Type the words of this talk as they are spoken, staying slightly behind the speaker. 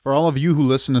For all of you who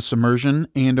listen to Submersion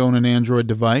and own an Android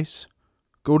device,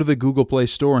 go to the Google Play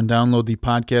Store and download the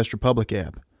Podcast Republic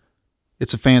app.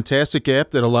 It's a fantastic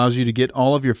app that allows you to get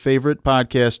all of your favorite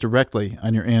podcasts directly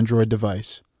on your Android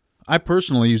device. I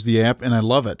personally use the app and I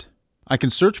love it. I can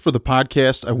search for the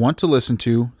podcast I want to listen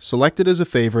to, select it as a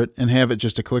favorite, and have it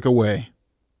just a click away.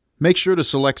 Make sure to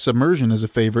select Submersion as a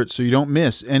favorite so you don't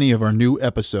miss any of our new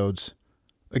episodes.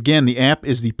 Again, the app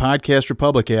is the Podcast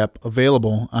Republic app,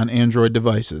 available on Android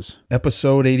devices.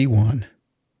 Episode 81.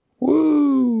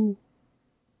 Woo!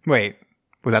 Wait,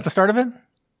 was that the start of it?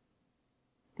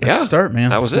 That's the start,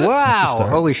 man. That was it. Wow!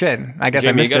 Holy shit! I guess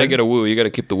Jamie, I missed you gotta it. get a woo. You gotta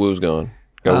keep the woos going.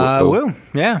 Go Woo!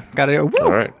 Yeah, gotta go. Woo!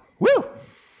 All right. Woo!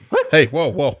 Hey,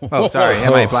 whoa. Oh, sorry.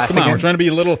 Am I blasting? Come on, it? we're trying to be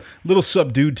a little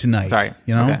subdued tonight. Sorry.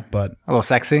 You know, Okay. but A little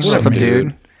sexy, a Whatever, little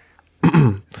subdued.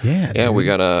 yeah, Yeah, dude.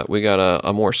 we got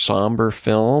a more somber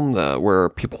film where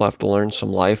people have to learn some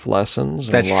life lessons.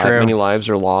 That's and true. Many lives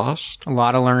are lost. A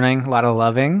lot of learning, a lot of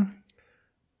loving.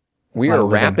 We Lot are of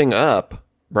living. wrapping up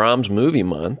Brahms Movie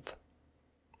Month,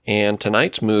 and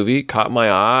tonight's movie caught my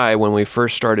eye when we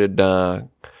first started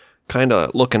kind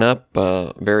of looking up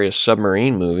various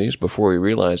submarine movies before we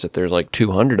realized that there's like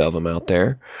 200 of them out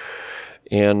there.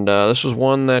 And this was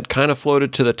one that kind of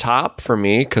floated to the top for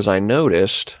me because I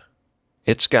noticed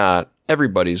it's got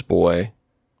everybody's boy,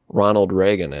 Ronald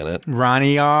Reagan, in it.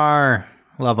 Ronnie R.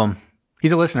 Love him.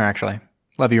 He's a listener, actually.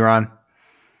 Love you, Ron.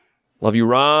 Love you,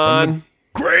 Ron.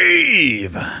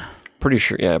 grave. Pretty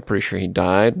sure he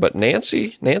died. But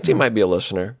Nancy might be a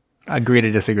listener. Agree to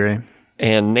disagree.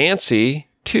 And Nancy,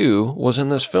 too, was in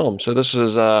this film. So this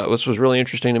was really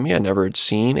interesting to me. I never had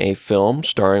seen a film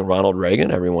starring Ronald Reagan.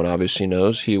 Everyone obviously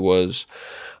knows he was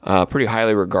a pretty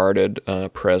highly regarded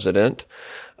president.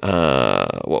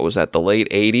 What was that? The late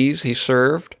 80s he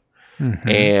served. Mm-hmm.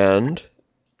 And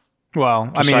Well,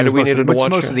 I mean, Decided it was we needed to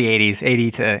watch most it. of the 80s,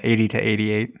 80 to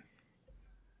 88.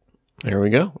 there we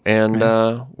go. And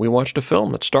we watched a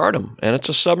film that starred him. And it's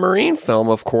a submarine film,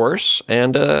 of course.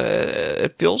 And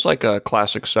it feels like a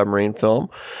classic submarine film.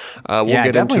 We'll Yeah,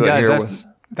 get it into definitely it does. here with...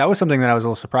 That was something that I was a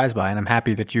little surprised by, and I'm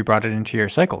happy that you brought it into your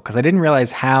cycle because I didn't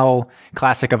realize how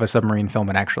classic of a submarine film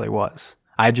it actually was.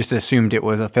 I just assumed it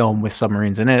was a film with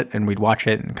submarines in it, and we'd watch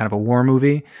it in kind of a war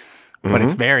movie. But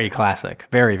it's very classic,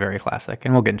 very, very classic,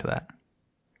 and we'll get into that.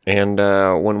 And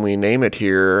when we name it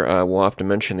here, we'll have to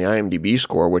mention the IMDb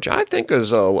score, which I think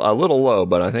is a little low,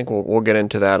 but I think we'll get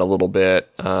into that a little bit.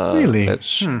 Really?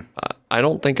 It's I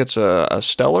don't think it's a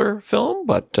stellar film,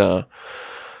 but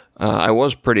I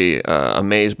was pretty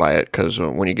amazed by it because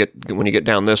when you get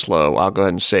down this low, I'll go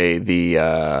ahead and say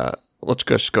let's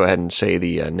just go ahead and say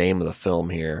the name of the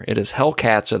film here. It is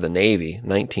Hellcats of the Navy,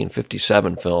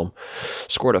 1957 film,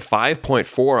 scored a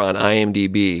 5.4 on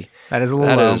IMDb. That is a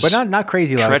little That low, is but not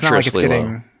crazy low. It's not like it's treacherously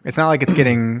getting. low. It's not like it's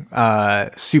getting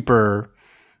super.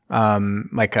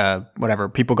 Like whatever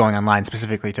people going online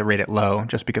specifically to rate it low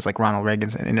just because like Ronald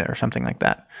Reagan's in it or something like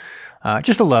that.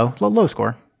 Just a low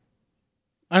score.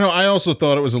 I know. I also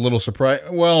thought it was a little surprise.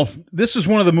 Well, this is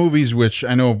one of the movies which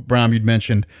I know, Bram, you'd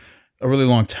mentioned a really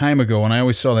long time ago, and I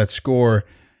always saw that score,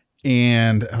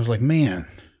 and I was like, man,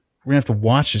 we're gonna have to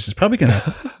watch this. It's probably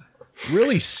gonna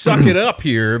really suck it up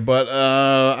here. But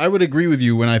I would agree with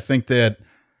you when I think that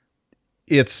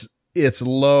it's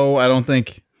low. I don't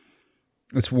think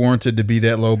it's warranted to be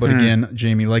that low. But again,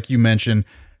 Jamie, like you mentioned,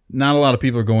 not a lot of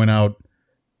people are going out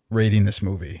rating this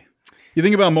movie. You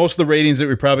think about most of the ratings that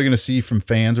we're probably going to see from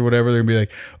fans or whatever, they're going to be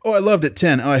like, oh, I loved it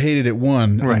 10. Oh, I hated it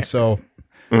 1. Right. And so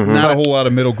not a whole lot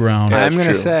of middle ground. I'm That's gonna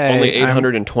true. say only I'm-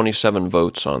 827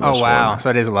 votes on this Oh wow, one. so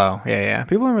it is low. Yeah.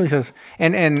 People don't really says,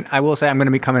 and I will say I'm going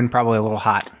to be coming probably a little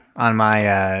hot on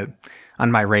my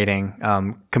rating,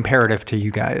 comparative to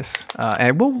you guys.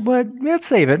 But let's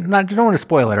save it. Don't want to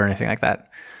spoil it or anything like that.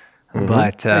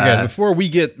 But Hey guys, before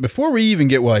we even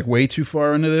get like way too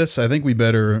far into this, I think we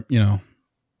better,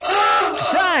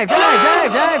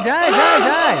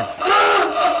 dive.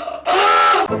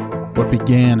 What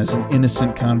began as an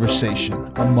innocent conversation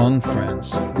among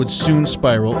friends would soon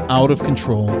spiral out of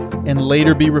control and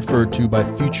later be referred to by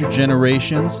future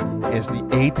generations as the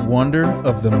eighth wonder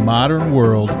of the modern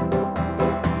world.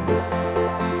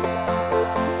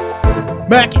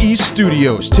 Mac East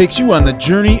Studios takes you on the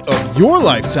journey of your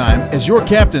lifetime as your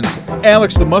captains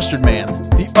Alex the Mustard Man,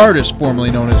 the artist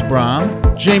formerly known as Brom,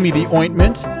 Jamie the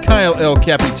Ointment, Kyle El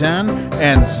Capitan,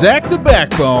 and Zach the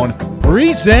Backbone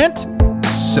present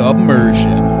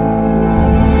Submersion.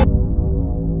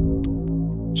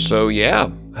 So yeah,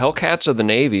 Hellcats of the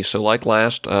Navy. So like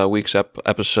last week's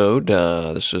episode,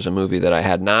 this is a movie that I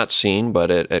had not seen, but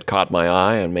it caught my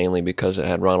eye, and mainly because it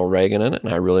had Ronald Reagan in it,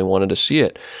 and I really wanted to see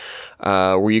it.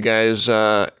 Were you guys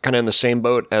kind of in the same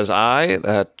boat as I,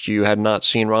 that you had not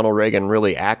seen Ronald Reagan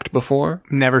really act before?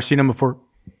 Never seen him before.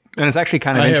 And it's actually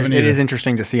kind of interesting. It is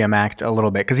interesting to see him act a little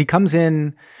bit because he comes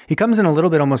in a little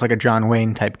bit almost like a John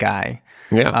Wayne type guy.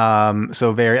 Yeah.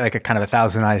 So very like a kind of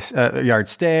 1,000-yard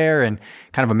stare and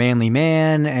kind of a manly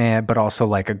man, but also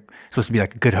supposed to be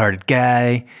like a good-hearted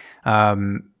guy.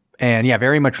 And yeah,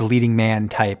 very much leading man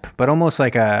type, but almost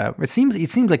like it seems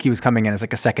like he was coming in as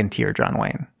like a second tier John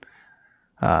Wayne.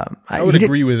 I would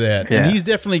agree with that. Yeah. And he's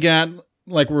definitely got,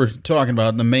 like we're talking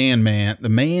about, the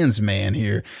man's man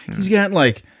here. He's got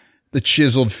like the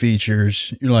chiseled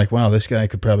features. You're like, wow, this guy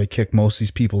could probably kick most of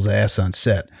these people's ass on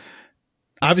set.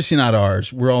 Obviously not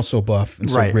ours. We're all so buff and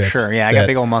so right, ripped. Sure, yeah, I got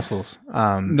big old muscles.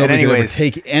 Nobody could ever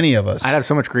take any of us. I'd have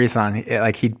so much grease on,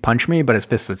 like he'd punch me, but his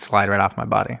fist would slide right off my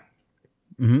body.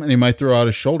 Mm-hmm. And he might throw out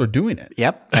his shoulder doing it.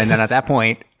 Yep, and then at that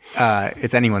point,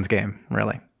 it's anyone's game,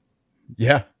 really.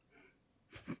 Yeah.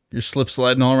 You're slip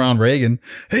sliding all around Reagan.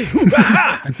 Hey,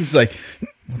 hoo-ha! And he's like,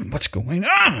 what's going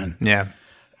on? Yeah.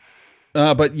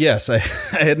 But yes, I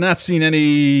had not seen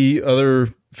any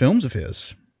other films of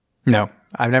his. No,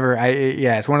 I've never.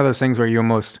 It's one of those things where you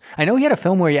almost. I know he had a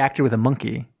film where he acted with a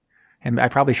monkey, and I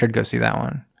probably should go see that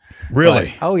one.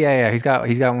 Really? But, yeah. He's got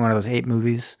one of those ape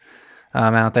movies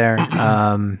out there.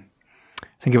 I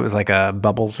think it was like a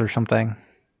Bubbles or something.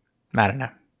 I don't know.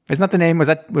 Isn't that the name? Was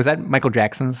that Michael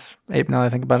Jackson's ape? Now that I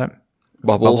think about it,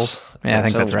 Bubbles. Yeah, I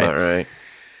think that's right. About right.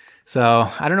 So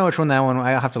I don't know which one that one.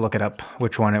 I'll have to look it up.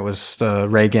 Which one it was? The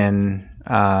Reagan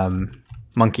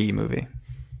monkey movie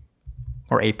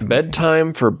or ape?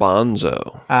 Bedtime for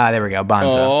Bonzo. There we go.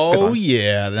 Bonzo. Oh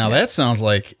yeah. Now that sounds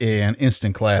like an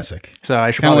instant classic. So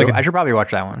I should probably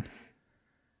watch that one.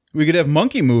 We could have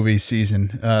monkey movie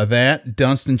season. That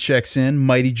Dunstan checks in.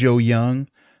 Mighty Joe Young.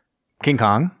 King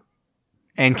Kong.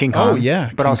 And King Kong. Oh, yeah.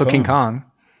 But also King Kong.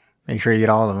 Make sure you get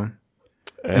all of them.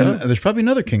 And there's probably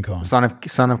another King Kong. Son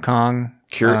of Kong.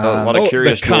 A lot of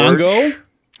Curious the George.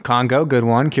 Congo, good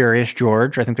one. Curious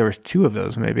George. I think there was 2 of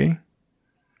those, maybe.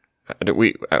 Have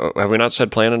we not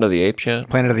said Planet of the Apes yet?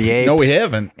 Planet of the Apes. No, we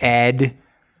haven't. Ed.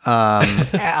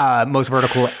 Most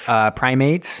Vertical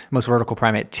Primates. Most Vertical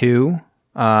Primate 2.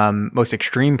 Most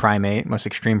Extreme Primate. Most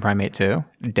Extreme Primate 2.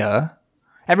 Duh.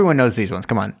 Everyone knows these ones.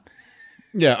 Come on.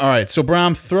 Yeah, all right. So,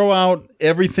 Bram, throw out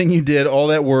everything you did, all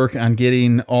that work on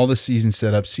getting all the seasons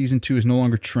set up. Season 2 is no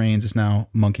longer trains; it's now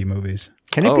monkey movies.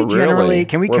 Can it be generally? Really?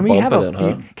 Can we have bumping a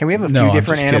it, few? Can we have a No, few I'm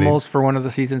different just animals for one of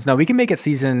the seasons? No, we can make it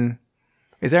season.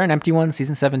 Is there an empty one?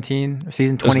 Season 17 or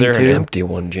season 22? Is there an empty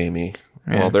one, Jamie?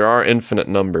 Yeah. Well, there are infinite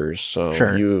numbers, so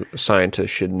Sure. you scientists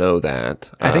should know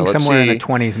that. I think let's somewhere in see. the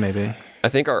 20s, maybe. I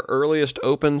think our earliest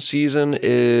open season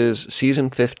is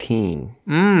season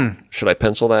 15. Should I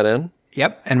pencil that in?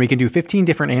 Yep, and we can do 15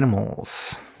 different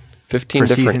animals. 15 For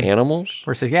different season- animals?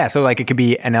 Versus, yeah, so like it could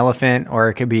be an elephant, or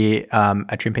it could be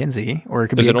a chimpanzee, or it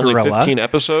could Is be a it only gorilla. 15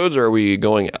 episodes, or are we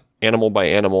going animal by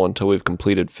animal until we've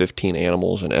completed 15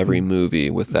 animals in every movie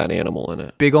with that animal in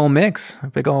it? Big old mix,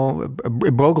 big old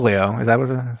broglio. Is that what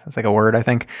it's like a word? I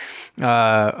think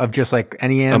of just like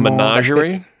any animal. that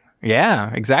menagerie? fits.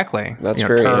 Yeah, exactly. That's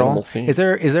very turtle. animal themed. Is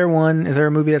there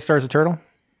a movie that stars a turtle?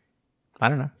 I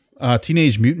don't know.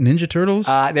 Teenage Mutant Ninja Turtles.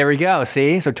 There we go.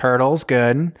 See, so turtles,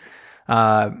 good.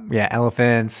 Yeah,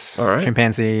 elephants, All right.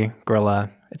 chimpanzee,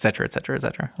 gorilla, etc., etc.,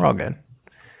 etc. We're all good.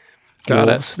 Got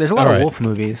Wolves. it. There's a lot All of right. wolf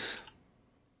movies.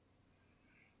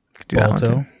 Could do that one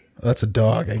Balto. too. That's a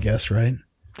dog, I guess, right?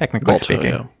 Technically Balto,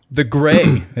 speaking, yeah. The Gray.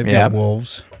 They've Yeah. got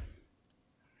wolves.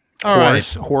 All right.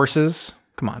 Horses.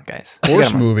 Come on, guys. Horse You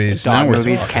got 'em. movies. Dog Now we're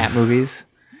movies, talking. cat movies.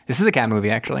 This is a cat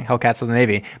movie, actually. Hellcats of the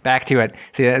Navy. Back to it.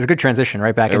 See, that's a good transition.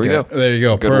 Right back There we into go. it. There you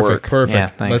go. Good Perfect. work. Perfect. Yeah,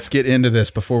 thanks. Let's get into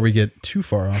this before we get too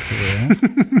far off the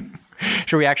rail.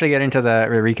 Should we actually get into the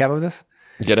recap of this?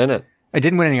 Get in it. It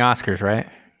didn't win any Oscars, right?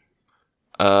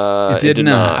 It did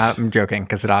not. I'm joking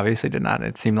because it obviously did not.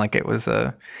 It seemed like it was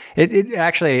a. It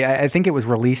actually, I think it was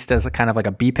released as a kind of like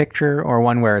a B picture or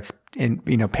one where it's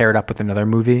paired up with another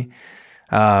movie,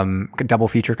 double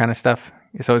feature kind of stuff.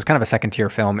 So it was kind of a second tier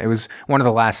film. It was one of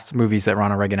the last movies that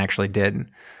Ronald Reagan actually did,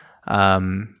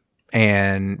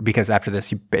 and because after this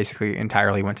he basically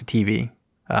entirely went to TV.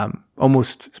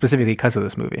 Almost specifically because of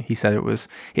this movie, he said it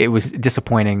was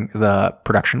disappointing, the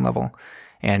production level,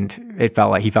 and he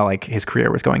felt like his career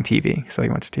was going TV, so he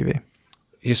went to TV.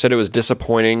 You said it was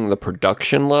disappointing, the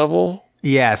production level?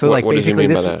 Yeah, so What does he basically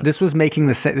mean by that? this was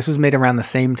made around the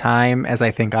same time as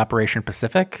I think Operation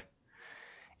Pacific,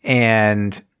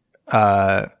 and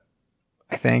I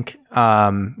think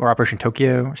or Operation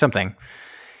Tokyo or something.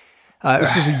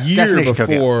 This was a year Destination before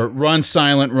Tokyo. Run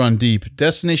Silent, Run Deep.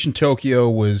 Destination Tokyo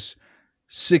was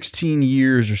 16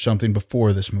 years or something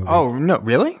before this movie. Oh, no,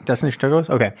 really? Destination Tokos?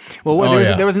 Okay. Well,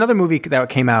 there was another movie that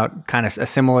came out kind of a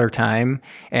similar time.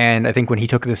 And I think when he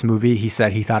took this movie, he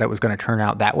said he thought it was going to turn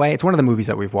out that way. It's one of the movies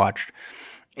that we've watched.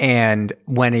 And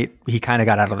when he kind of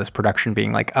got out of this production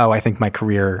being like, oh, I think my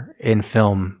career in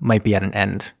film might be at an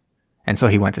end. And so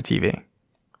he went to TV.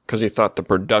 Because he thought the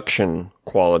production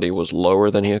quality was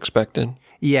lower than he expected?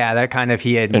 Yeah, that kind of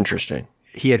Interesting.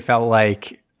 He had felt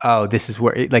like, oh, this is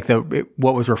where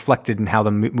what was reflected in how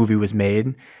the movie was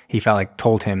made. He felt like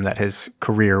told him that his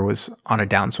career was on a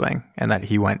downswing, and that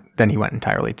he went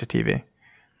entirely to TV.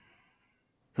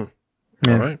 Yeah.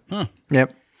 All right. Huh.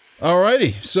 Yep.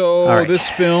 Alrighty. So this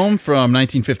film from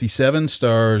 1957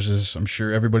 stars, as I'm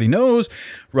sure everybody knows,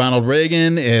 Ronald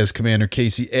Reagan as Commander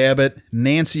Casey Abbott,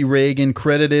 Nancy Reagan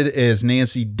credited as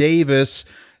Nancy Davis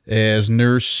as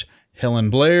Nurse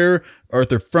Helen Blair,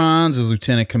 Arthur Franz as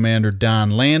Lieutenant Commander Don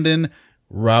Landon,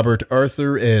 Robert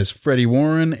Arthur as Freddie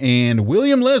Warren, and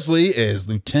William Leslie as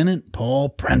Lieutenant Paul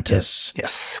Prentice.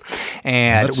 Yes.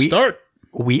 And Let's start.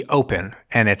 We open,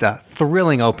 and it's a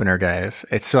thrilling opener, guys.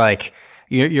 It's like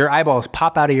your eyeballs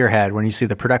pop out of your head when you see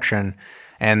the production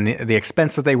and the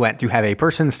expense that they went to have a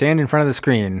person stand in front of the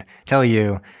screen tell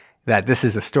you that this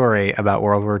is a story about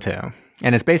World War II.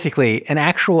 And it's basically an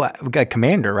actual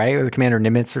commander, right? It was Commander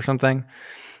Nimitz or something.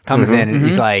 Comes in and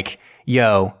he's like,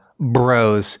 yo,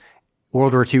 bros,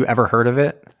 World War II, ever heard of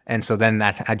it? And so then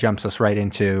that jumps us right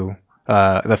into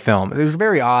the film. It was a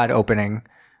very odd opening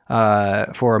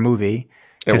for a movie.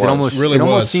 Because it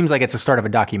almost seems like it's the start of a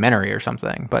documentary or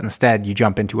something. But instead, you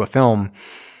jump into a film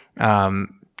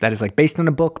that is like based on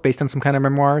a book, based on some kind of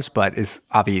memoirs, but is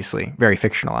obviously very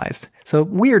fictionalized. So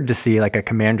weird to see like a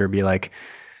commander be like,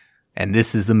 and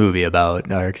this is the movie about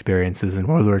our experiences in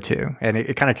World War II. And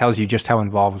it kind of tells you just how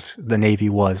involved the Navy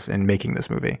was in making this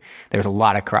movie. There's a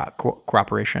lot of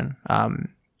cooperation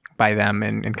by them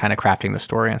in kind of crafting the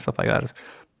story and stuff like that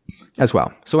as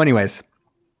well. So anyways,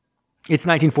 it's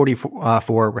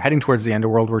 1944. We're heading towards the end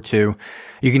of World War II.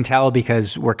 You can tell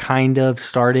because we're kind of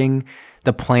starting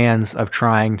the plans of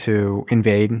trying to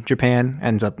invade Japan.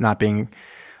 Ends up not being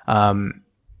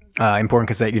important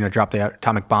because they drop the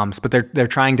atomic bombs, but they're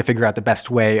trying to figure out the best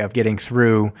way of getting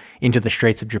through into the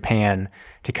Straits of Japan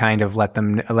to kind of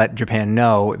let Japan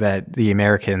know that the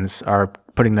Americans are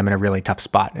putting them in a really tough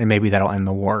spot, and maybe that'll end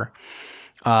the war.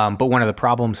 But one of the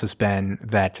problems has been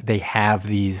that they have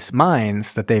these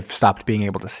mines that they've stopped being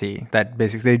able to see. That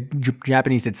basically the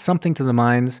Japanese did something to the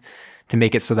mines to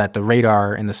make it so that the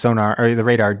radar and the sonar, or the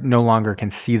radar, no longer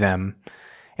can see them,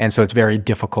 and so it's very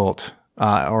difficult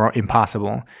or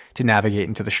impossible to navigate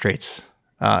into the Strait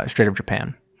of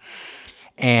Japan.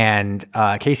 And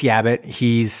Casey Abbott,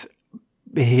 he's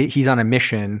on a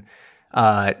mission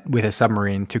with a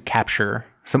submarine to capture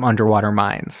some underwater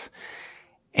mines.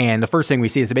 And the first thing we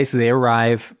see is basically they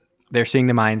arrive, they're seeing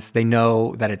the mines, they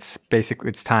know that it's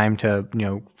time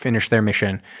to finish their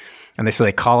mission, and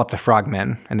they call up the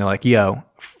frogmen, and they're like, "Yo,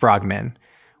 frogmen,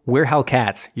 we're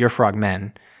Hellcats, you're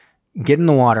frogmen. Get in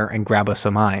the water and grab us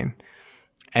a mine."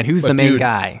 And who's the main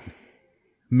guy?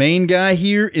 Main guy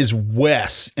here is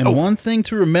Wes. And one thing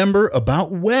to remember about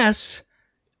Wes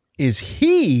is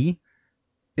he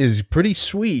is pretty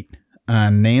sweet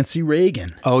on Nancy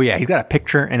Reagan. Oh, yeah. He's got a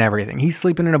picture and everything. He's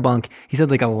sleeping in a bunk. He's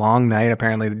had like a long night,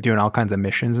 apparently doing all kinds of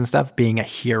missions and stuff, being a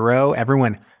hero.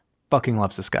 Everyone fucking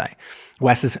loves this guy.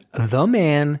 Wes is the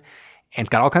man, and he's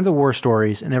got all kinds of war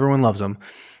stories, and everyone loves him.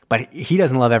 But he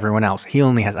doesn't love everyone else. He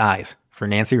only has eyes for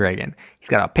Nancy Reagan. He's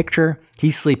got a picture.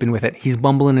 He's sleeping with it. He's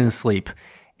bumbling in his sleep.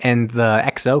 And the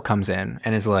XO comes in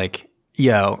and is like,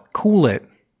 yo, cool it.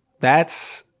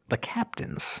 That's the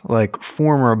captain's like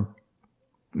former,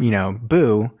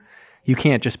 boo. You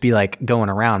can't just be like going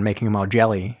around making him all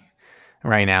jelly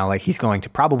right now. Like he's going to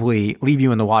probably leave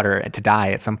you in the water to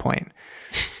die at some point.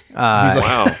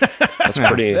 Wow. That's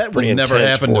pretty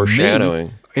intense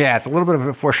foreshadowing. Yeah, it's a little bit of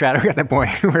a foreshadowing at that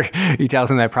point where he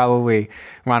tells him that probably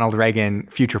Ronald Reagan,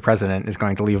 future president, is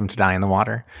going to leave him to die in the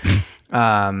water.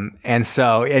 And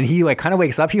he like kind of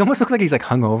wakes up. He almost looks like he's like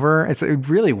hungover.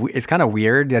 It's kind of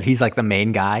weird that he's like the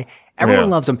main guy. Everyone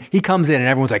loves him. He comes in and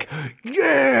everyone's like,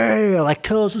 yeah, like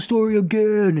tell us the story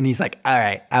again. And he's like, all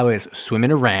right, I was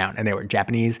swimming around and there were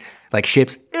Japanese like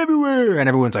ships everywhere. And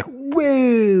everyone's like,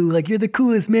 whoa, like you're the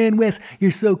coolest man, Wes.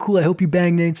 You're so cool. I hope you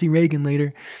bang Nancy Reagan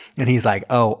later. And he's like,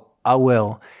 oh, I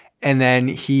will. And then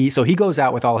he goes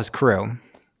out with all his crew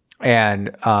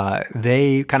and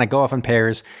they kind of go off in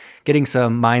pairs, getting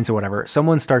some mines or whatever.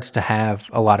 Someone starts to have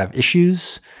a lot of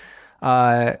issues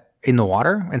in the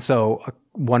water. And so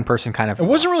one person kind of. It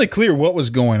wasn't really clear what was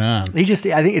going on. I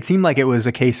think it seemed like it was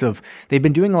a case of they've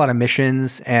been doing a lot of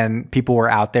missions and people were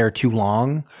out there too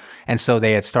long. And so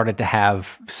they had started to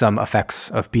have some effects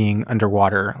of being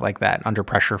underwater like that, under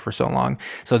pressure for so long.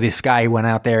 So this guy went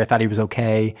out there, thought he was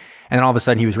okay. And then all of a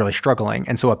sudden he was really struggling.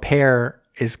 And so a pair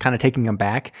is kind of taking him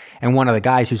back. And one of the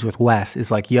guys who's with Wes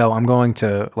is like, yo, I'm going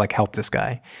to like help this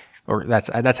guy. Or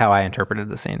that's how I interpreted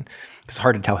the scene. It's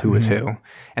hard to tell who is who.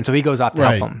 And so he goes off to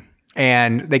help him.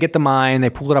 And they get the mine, they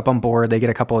pull it up on board, they get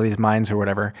a couple of these mines or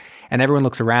whatever, and everyone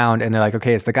looks around and they're like,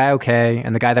 okay, is the guy okay?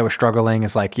 And the guy that was struggling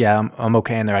is like, yeah, I'm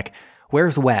okay. And they're like,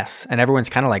 where's Wes? And everyone's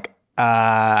kind of like,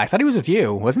 I thought he was with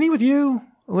you. Wasn't he with you?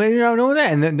 Well, you don't know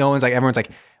that? And then everyone's like,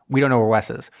 we don't know where Wes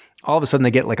is. All of a sudden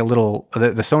they get like a little,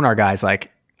 the sonar guy's like,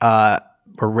 or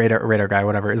radar guy,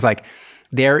 whatever, is like,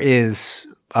 there is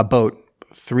a boat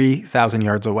 3,000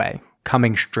 yards away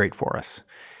coming straight for us.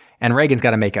 And Reagan's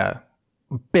got to make a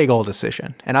big old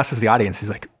decision. And us as the audience, he's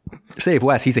like, save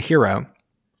Wes, he's a hero.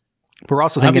 But we're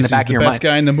also thinking in the back of your mind. He's the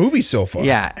best guy in the movie so far.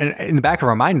 Yeah. And in the back of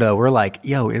our mind, though, we're like,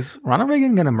 yo, is Ronald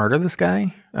Reagan going to murder this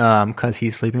guy? Because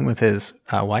he's sleeping with his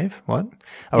wife? What?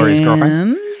 Or his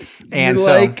girlfriend? And so,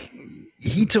 like,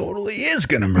 he totally is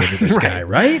going to murder this guy,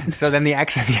 right? So then the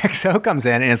XO comes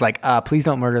in and is like, please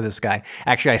don't murder this guy.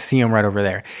 Actually, I see him right over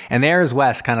there. And there's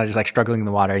Wes kind of just like struggling in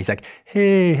the water. He's like,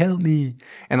 hey, help me.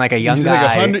 And like a young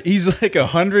guy. He's like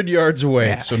 100 yards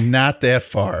away, so not that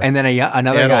far. And then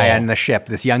another guy on the ship,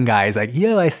 this young guy, is like,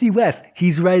 yo, I see Wes.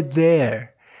 He's right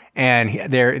there. And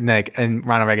and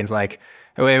Ronald Reagan's like,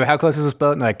 wait, how close is this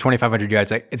boat? And like 2,500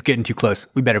 yards. Like, it's getting too close.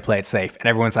 We better play it safe. And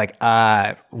everyone's like,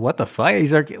 what the fuck?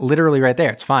 He's like literally right there.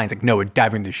 It's fine. It's like, no, we're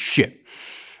diving the ship.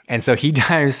 And so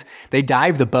they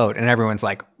dive the boat and everyone's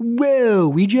like, whoa,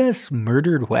 we just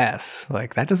murdered Wes.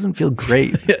 Like, that doesn't feel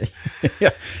great.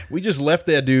 Yeah. We just left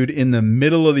that dude in the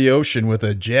middle of the ocean with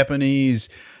a Japanese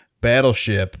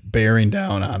battleship bearing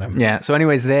down on him. Yeah. So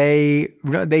anyways, they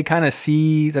kind of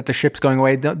see that the ship's going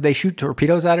away. They shoot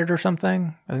torpedoes at it or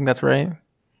something. I think that's right.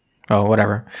 Oh,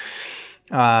 whatever.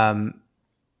 And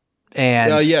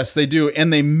yes, they do.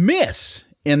 And they miss.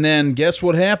 And then guess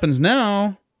what happens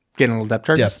now? Getting a little depth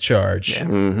charge. Depth charge. Yeah.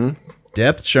 Mm-hmm.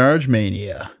 Depth charge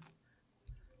mania.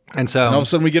 And all of a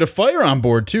sudden we get a fire on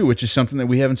board too, which is something that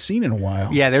we haven't seen in a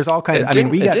while. Yeah, there's all kinds. It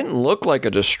didn't look like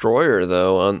a destroyer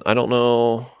though. I don't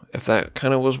know if that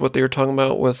kind of was what they were talking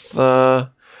about with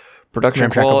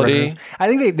production quality. I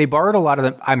think they borrowed a lot of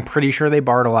them. I'm pretty sure they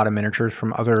borrowed a lot of miniatures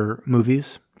from other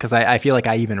movies because I feel like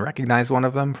I even recognized one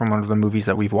of them from one of the movies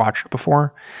that we've watched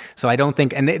before. So I don't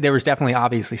think, and there was definitely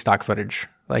obviously stock footage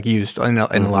like used in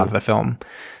a lot of the film.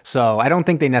 So I don't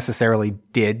think they necessarily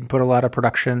did put a lot of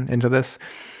production into this.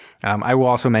 I will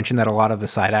also mention that a lot of the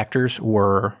side actors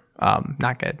were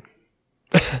not good.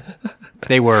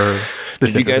 They were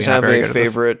specifically. Did you guys have a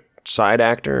favorite side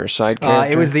actor or side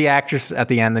character? It was the actress at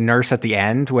the end, the nurse at the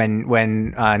end,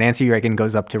 when Nancy Reagan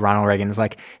goes up to Ronald Reagan and is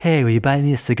like, hey, will you buy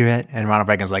me a cigarette? And Ronald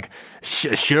Reagan's like,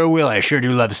 sure will. I sure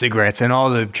do love cigarettes, and all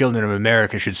the children of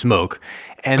America should smoke.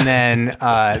 And then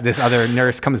this other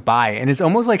nurse comes by, and it's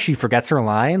almost like she forgets her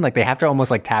line. Like they have to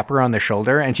almost like tap her on the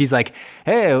shoulder, and she's like,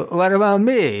 hey, what about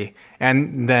me?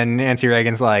 And then Nancy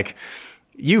Reagan's like,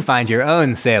 you find your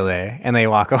own sailor. And they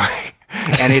walk away.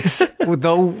 And it's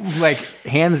like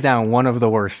hands down one of the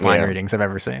worst line readings I've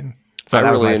ever seen. So I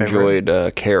really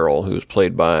enjoyed Carol, who was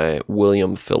played by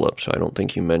William Phillips. I don't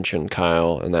think you mentioned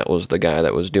Kyle, and that was the guy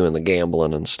that was doing the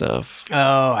gambling and stuff.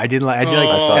 Oh, I did like.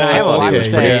 I have a lot to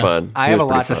say. Fun. I have a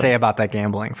lot to say about that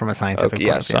gambling from a scientific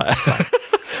point of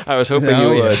view. I was hoping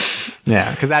you would.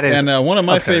 Yeah, because that is. And one of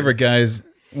my favorite guys.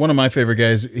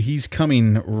 He's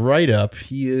coming right up.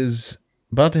 He is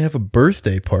about to have a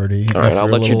birthday party. All right, I'll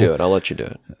let you do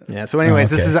it. Yeah, so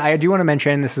anyways, I do want to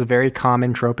mention, this is a very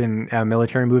common trope in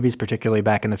military movies, particularly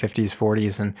back in the 50s,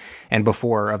 40s, and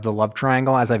before, of the love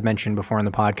triangle. As I've mentioned before in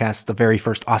the podcast, the very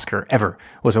first Oscar ever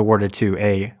was awarded to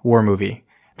a war movie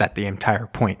that the entire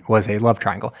point was a love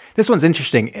triangle. This one's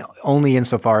interesting only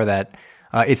insofar that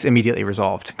it's immediately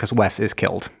resolved because Wes is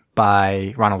killed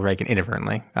by Ronald Reagan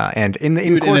inadvertently. And in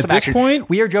the course of action,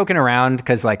 we are joking around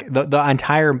because like the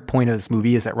entire point of this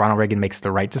movie is that Ronald Reagan makes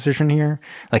the right decision here.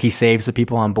 Like he saves the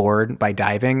people on board by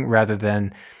diving rather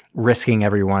than risking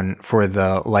everyone for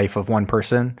the life of one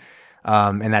person.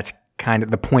 And that's kind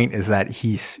of the point, is that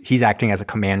he's acting as a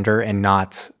commander and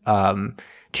not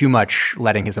too much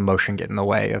letting his emotion get in the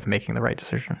way of making the right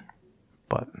decision.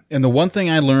 And the one thing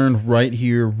I learned right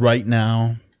here, right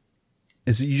now,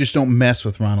 is that you just don't mess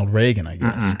with Ronald Reagan, I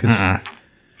guess, because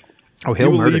he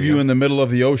will leave you in the middle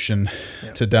of the ocean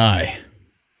to die.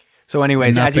 So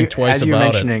anyways, as you're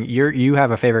mentioning, you have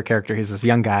a favorite character. He's this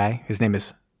young guy. His name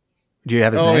is Do you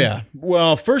have his Oh name? yeah.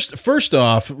 Well, first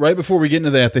off, right before we get into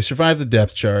that, they survive the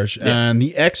depth charge, and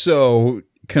the XO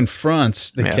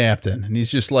confronts the captain, and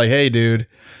he's just like, "Hey, dude,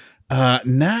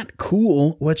 not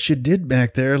cool what you did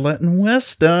back there, letting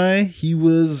Wes die. He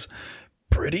was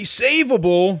pretty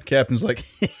savable." Captain's like,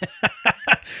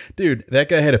 "Dude, that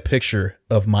guy had a picture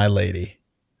of my lady.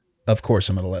 Of course,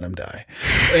 I'm going to let him die."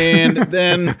 And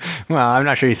then, Well, I'm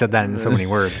not sure he said that in so many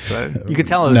words, but you could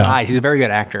tell in his eyes. He's a very good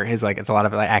actor. He's like, it's a lot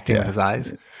of like acting with his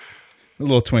eyes. a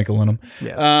little twinkle in him.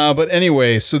 Yeah. But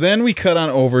anyway, so then we cut on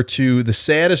over to the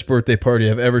saddest birthday party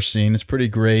I've ever seen. It's pretty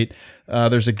great.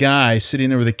 There's a guy sitting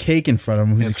there with a cake in front of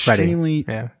him who's It's Freddie. extremely,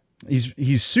 Yeah.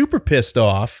 he's super pissed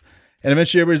off. And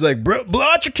eventually everybody's like, "Bro, blow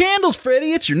out your candles,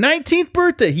 Freddie. It's your 19th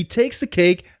birthday." He takes the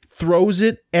cake, throws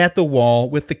it at the wall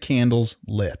with the candles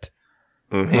lit.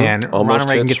 And Almost Ronald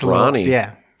Reagan hits gets a little, Ronnie.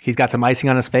 yeah. He's got some icing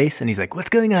on his face, and he's like, "What's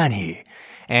going on here?"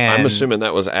 And I'm assuming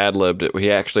that was ad-libbed. He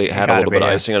actually had a Gotta little be, bit of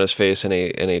yeah. icing on his face, and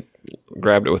he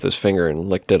grabbed it with his finger and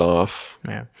licked it off.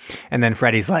 Yeah. And then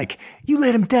Freddy's like, "You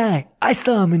let him die. I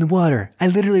saw him in the water. I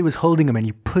literally was holding him and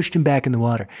you pushed him back in the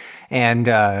water." And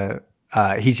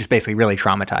he's just basically really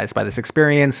traumatized by this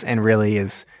experience and really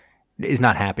is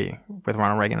not happy with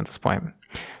Ronald Reagan at this point.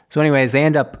 So anyways,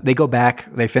 they go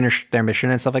back, they finish their mission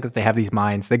and stuff like that. They have these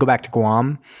mines. They go back to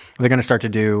Guam. They're going to start to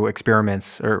do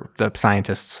experiments, or the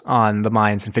scientists, on the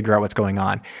mines and figure out what's going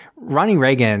on. Ronnie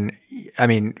Reagan, I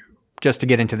mean, just to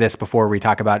get into this before we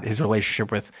talk about his relationship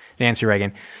with Nancy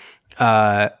Reagan,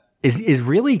 is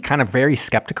really kind of very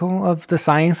skeptical of the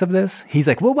science of this. He's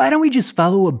like, "Well, why don't we just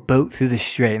follow a boat through the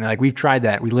strait?" And they're like, "We've tried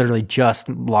that. We literally just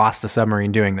lost a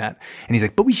submarine doing that." And he's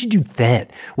like, "But we should do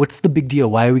that. What's the big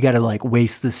deal? Why do we got to like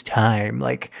waste this time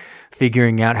like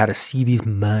figuring out how to see these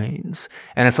mines?"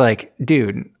 And it's like,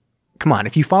 dude, come on.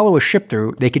 If you follow a ship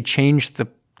through, they could change the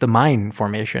mine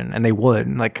formation, and they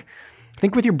would. Like,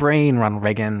 think with your brain, Ronald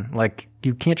Reagan. Like,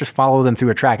 you can't just follow them through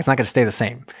a track. It's not going to stay the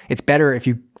same. It's better if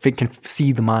you can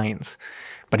see the mines.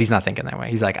 But he's not thinking that way.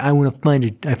 He's like, I want to find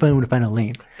a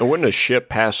lane. And wouldn't a ship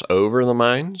pass over the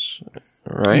mines?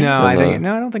 Right? No, I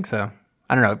don't think so.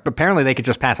 I don't know. Apparently, they could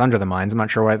just pass under the mines. I'm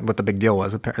not sure what the big deal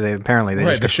was. Apparently, they Right,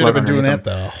 just they could should have float been doing underneath that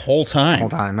them. the whole time. Whole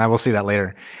time. I will see that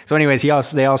later. So, anyways,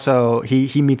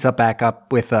 he meets back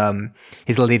up with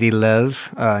his lady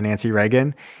love, Nancy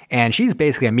Reagan, and she's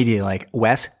basically immediately like,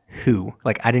 "Wes, who?"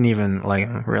 Like, I didn't even like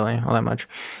him really all that much.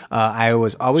 I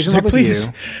was always in love with Please,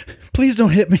 you. please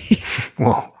don't hit me.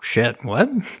 Whoa, shit, what?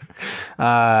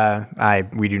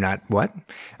 We do not, what?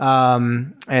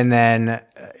 And then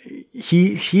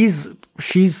she's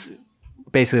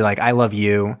basically like, "I love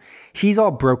you." He's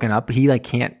all broken up. He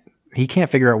can't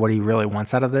figure out what he really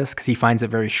wants out of this, because he finds it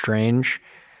very strange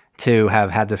to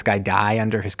have had this guy die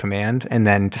under his command and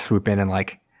then to swoop in and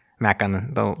like mac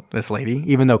on this lady,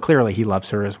 even though clearly he loves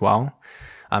her as well.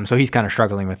 So he's kind of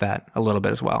struggling with that a little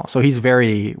bit as well. So he's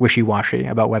very wishy-washy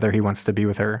about whether he wants to be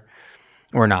with her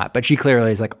or not. But she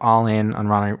clearly is like all in on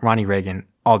Ronnie Reagan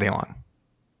all day long.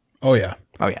 Oh, yeah.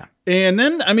 Oh, yeah. And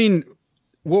then, I mean,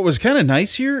 what was kind of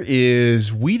nice here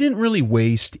is we didn't really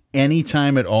waste any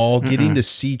time at all getting to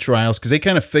see Trials, because they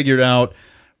kind of figured out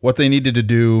what they needed to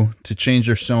do to change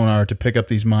their sonar to pick up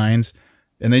these mines,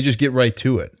 and they just get right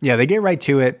to it. Yeah, they get right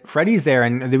to it. Freddy's there,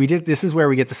 and this is where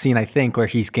we get the scene, I think, where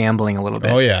he's gambling a little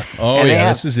bit. Oh, yeah. Oh, And yeah.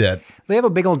 This is it. They have a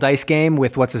big old dice game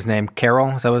with, what's his name? Carol?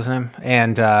 Is that what his name?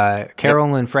 And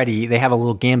Carol and Freddy, they have a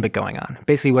little gambit going on.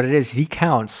 Basically what it is he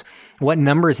counts what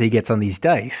numbers he gets on these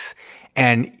dice.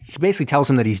 And he basically tells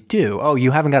him that he's due. "Oh,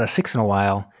 you haven't got a 6 in a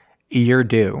while. You're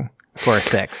due for a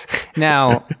 6.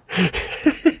 Now,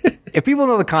 if people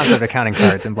know the concept of counting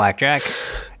cards in blackjack,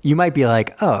 you might be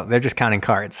like, "Oh, they're just counting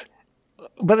cards."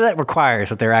 But that requires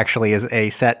that there actually is a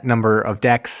set number of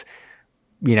decks.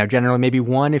 You know, generally maybe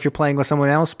 1 if you're playing with someone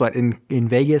else, but in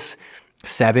Vegas,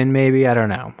 7 maybe. I don't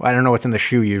know. I don't know what's in the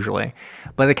shoe usually.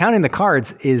 But the counting the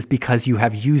cards is because you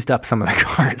have used up some of the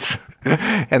cards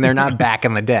and they're not back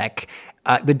in the deck.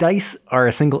 The dice are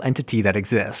a single entity that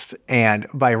exists, and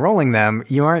by rolling them,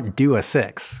 you aren't due a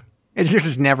 6. It's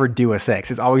just never due a 6.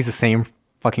 It's always the same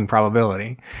fucking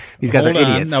probability. These guys Hold are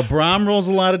on. idiots. Now, Brom rolls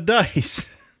a lot of dice.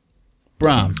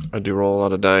 Brom, I do roll a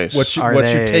lot of dice. what's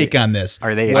your take on this?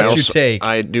 Are they? What's your take?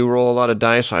 I do roll a lot of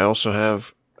dice. I also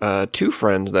have 2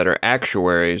 friends that are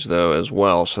actuaries, though, as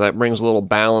well. So that brings a little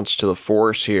balance to the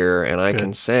force here. And I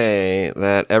can say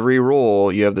that every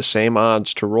roll, you have the same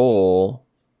odds to roll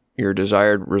your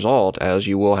desired result as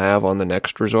you will have on the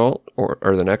next result, or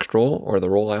the next roll, or the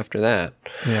roll after that.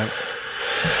 Yeah.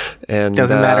 And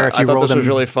Doesn't matter if you I thought roll this was them-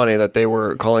 really funny that they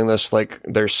were calling this like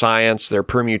their science, their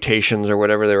permutations, or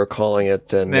whatever they were calling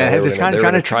it. And Yeah, they were they're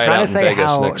gonna try it out in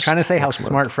Vegas next how month.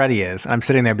 smart Freddy is. I'm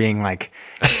sitting there being like,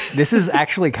 this is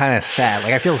actually kind of sad.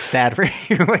 Like I feel sad for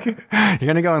you. Like you're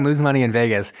gonna go and lose money in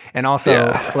Vegas, and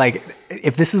also like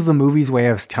if this is the movie's way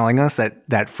of telling us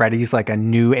that Freddy's like a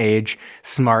new age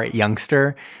smart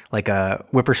youngster, like a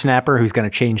whippersnapper who's gonna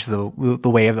change the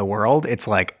way of the world, it's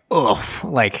like oof,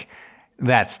 like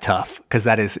that's tough because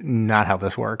that is not how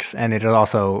this works, and it is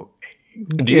also.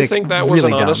 Do you think that was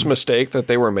really an honest dumb. mistake that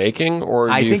they were making, or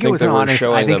do I you think think it was they an were honest.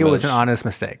 showing I think it them was as- an honest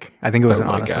mistake. I think it was an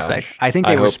my honest gosh. mistake. I think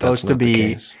I they were hope that's supposed to not the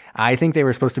be. case. I think they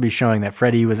were supposed to be showing that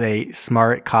Freddy was a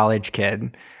smart college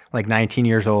kid, like 19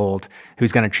 years old,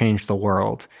 who's going to change the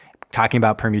world, talking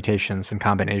about permutations and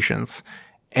combinations,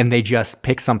 and they just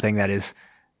pick something that is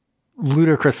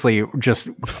ludicrously just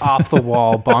off the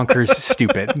wall, bonkers,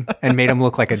 stupid, and made him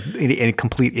look like a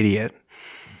complete idiot.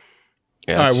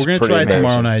 Yeah, All right, it's we're going to pretty try it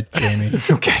tomorrow embarrassing. night, Jamie.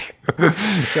 Okay.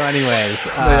 So, anyways,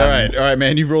 all right,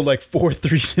 man. You've rolled like 4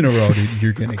 threes in a row, dude.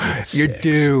 You're going to get a you're 6.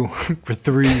 due for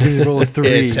 3. You're gonna roll a 3.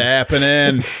 It's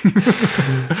happening.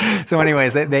 So,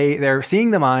 anyways, they're seeing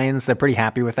the mines. They're pretty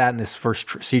happy with that in this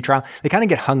first sea trial. They kind of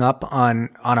get hung up on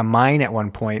a mine at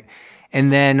one point,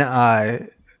 and then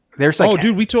there's like, Oh,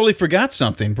 dude, we totally forgot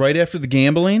something right after the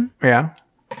gambling. yeah,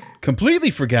 Completely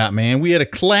forgot, man. We had a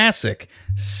classic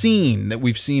scene that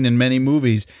we've seen in many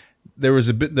movies. There was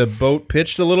the boat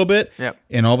pitched a little bit, Yep.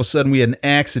 and all of a sudden we had an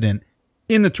accident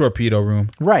in the torpedo room.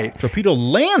 right. Torpedo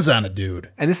lands on a dude.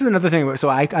 And this is another thing. So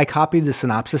I copied the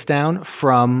synopsis down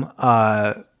from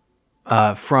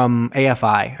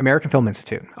AFI, American Film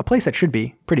Institute, a place that should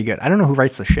be pretty good. I don't know who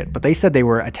writes this shit, but they said they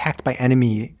were attacked by an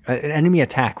enemy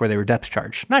attack where they were depth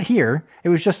charged. Not here. It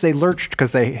was just they lurched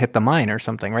because they hit the mine or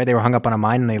something, right? They were hung up on a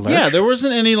mine and they lurched. Yeah, there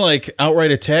wasn't any like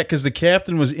outright attack because the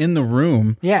captain was in the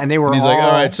room. Yeah, and they were And he's all, like,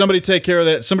 all right, somebody take care of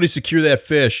that. Somebody secure that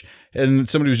fish. And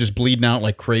somebody was just bleeding out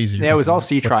like crazy. Yeah, it was all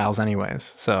sea trials,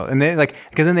 anyways. So, and they like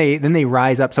because then they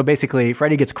rise up. So basically,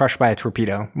 Freddy gets crushed by a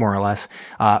torpedo, more or less.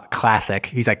 Classic.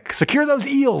 He's like, secure those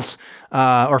eels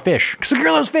or fish.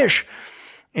 Secure those fish.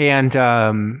 And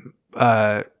they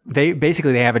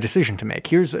have a decision to make.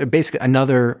 Here's basically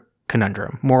another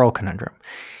conundrum, moral conundrum.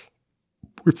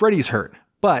 Freddy's hurt,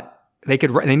 but they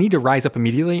need to rise up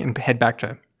immediately and head back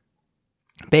to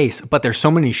base, but there's so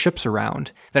many ships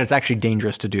around that it's actually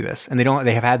dangerous to do this. And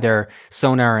they have had their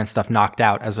sonar and stuff knocked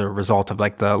out as a result of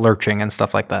like the lurching and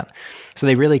stuff like that. So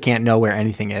they really can't know where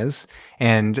anything is.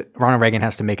 And Ronald Reagan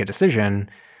has to make a decision.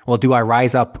 Well, do I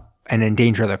rise up and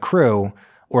endanger the crew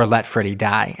or let Freddy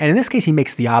die? And in this case, he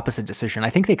makes the opposite decision. I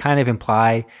think they kind of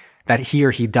imply that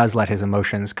he does let his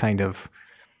emotions kind of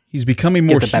He's becoming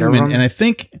more the better of human. him. And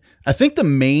I think the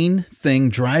main thing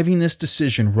driving this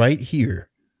decision right here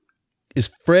is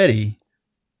Freddy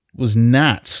was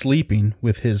not sleeping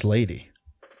with his lady.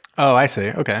 Oh, I see.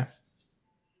 Okay.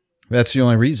 That's the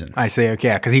only reason. I see. Okay.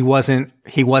 Yeah. Cause he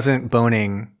wasn't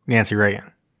boning Nancy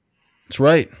Reagan. That's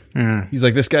right. He's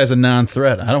like, this guy's a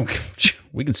non-threat.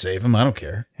 We can save him. I don't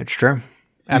care. It's true.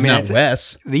 He's not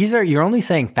Wes. You're only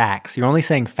saying facts. You're only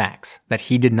saying facts that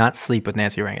he did not sleep with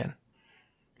Nancy Reagan.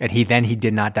 And he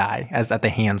did not die at the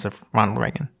hands of Ronald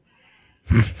Reagan.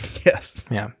 Yes.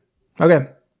 Yeah. Okay.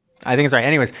 I think it's right.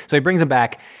 Anyways, so he brings him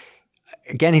back.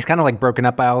 Again, he's kind of like broken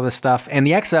up by all this stuff. And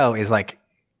the XO is like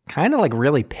kind of like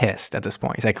really pissed at this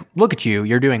point. He's like, look at you.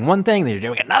 You're doing one thing, then you're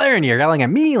doing another, and you're yelling at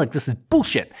me like this is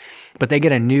bullshit. But they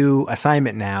get a new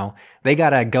assignment now. They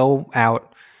got to go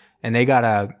out and they got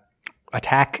to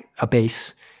attack a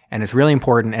base. And it's really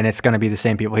important. And it's going to be the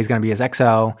same people. He's going to be his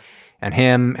XO and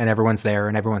him, and everyone's there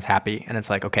and everyone's happy. And it's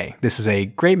like, okay, this is a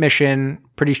great mission,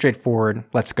 pretty straightforward.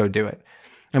 Let's go do it.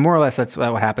 And more or less, that's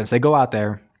what happens. They go out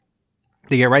there,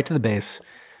 they get right to the base.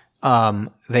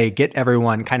 They get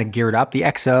everyone kind of geared up. The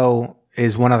XO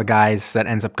is one of the guys that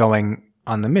ends up going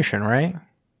on the mission, right?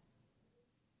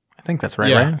 I think that's right,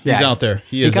 Yeah, right? he's out there.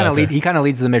 He kind of there. he kind of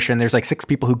leads the mission. There's like 6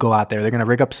 people who go out there. They're going to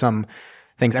rig up some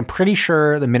things. I'm pretty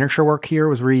sure the miniature work here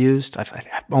was reused.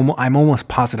 I'm almost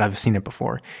positive I've seen it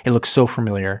before. It looks so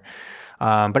familiar.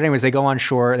 But anyways, they go on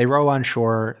shore, they row on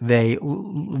shore, they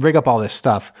rig up all this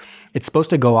stuff. It's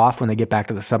supposed to go off when they get back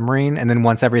to the submarine. And then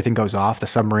once everything goes off, the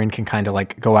submarine can kind of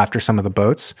like go after some of the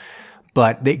boats.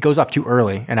 But it goes off too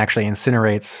early and actually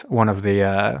incinerates one of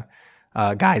the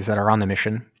guys that are on the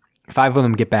mission. 5 of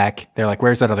them get back. They're like,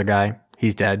 where's that other guy?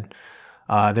 He's dead.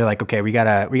 They're like, okay, we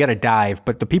gotta dive.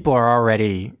 But the people are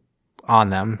already on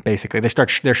them, basically.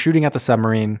 They're shooting at the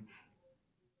submarine.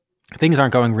 Things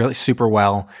aren't going really super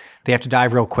well. They have to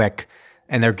dive real quick.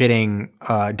 and they're getting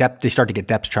depth. They start to get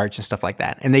depth charge and stuff like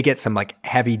that, and they get some like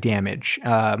heavy damage,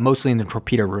 mostly in the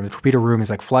torpedo room. The torpedo room is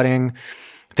like flooding.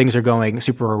 Things are going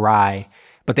super awry,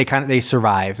 but they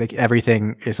survive. Like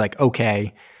everything is like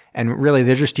okay, and really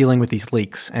they're just dealing with these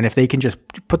leaks. And if they can just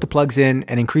put the plugs in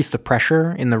and increase the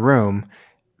pressure in the room,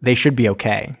 they should be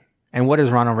okay. And what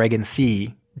does Ronald Reagan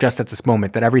see just at this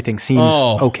moment? That everything seems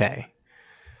okay.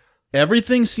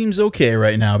 Everything seems okay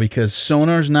right now because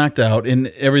sonar's knocked out and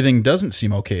everything doesn't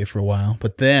seem okay for a while.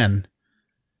 But then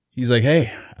he's like,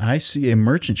 hey, I see a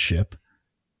merchant ship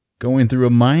going through a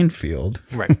minefield.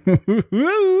 Right.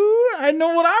 I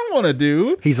know what I want to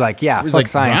do. He's like, yeah, He's fuck like,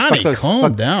 science. Ronnie,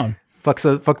 calm down. Fuck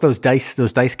those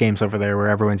dice games over there where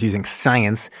everyone's using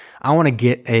science. I want to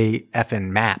get a effing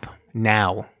map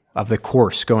now of the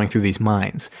course going through these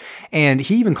mines. And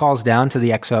he even calls down to the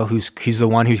XO, he's the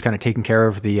one who's kind of taking care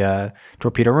of the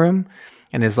torpedo room,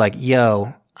 and is like,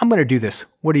 yo, I'm going to do this.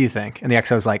 What do you think? And the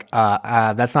XO's like,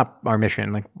 that's not our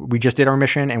mission. Like, we just did our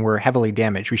mission and we're heavily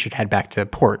damaged. We should head back to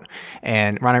port.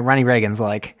 And Ronnie Reagan's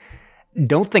like,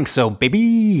 don't think so,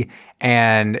 baby.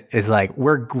 And is like,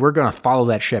 we're going to follow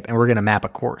that ship and we're going to map a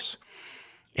course.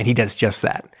 And he does just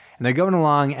that. And they're going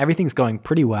along. Everything's going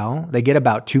pretty well. They get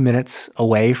about 2 minutes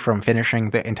away from finishing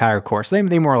the entire course.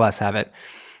 They more or less have it.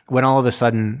 When all of a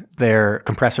sudden their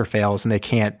compressor fails and they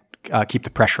can't keep the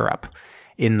pressure up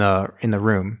in the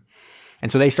room.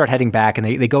 And so they start heading back and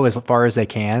they go as far as they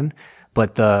can.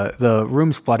 But the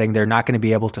room's flooding. They're not going to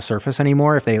be able to surface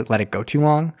anymore if they let it go too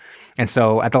long. And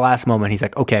so at the last moment, he's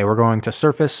like, okay, we're going to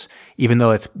surface, even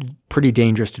though it's pretty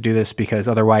dangerous to do this because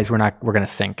otherwise we're going to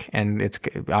sink and it's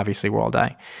obviously we'll all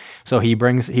die. So he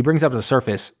brings up the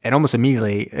surface and almost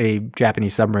immediately a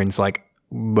Japanese submarine's like,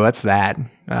 what's that?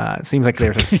 It seems like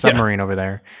there's a submarine over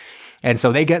there. And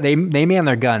so they man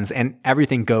their guns and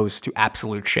everything goes to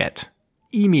absolute shit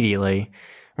immediately.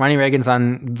 Ronnie Reagan's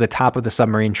on the top of the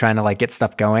submarine trying to like get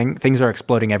stuff going. Things are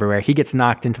exploding everywhere. He gets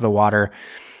knocked into the water.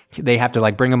 They have to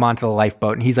like bring him onto the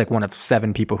lifeboat, and he's like one of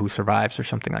 7 people who survives or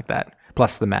something like that.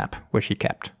 Plus the map, which he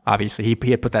kept. Obviously,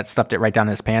 he had put that stuffed it right down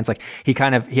in his pants. Like he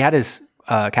had his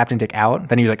Captain Dick out.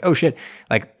 Then he was like, oh shit,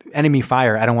 like enemy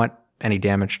fire. I don't want any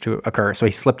damage to occur. So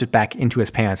he slipped it back into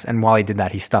his pants. And while he did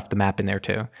that, he stuffed the map in there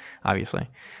too. Obviously,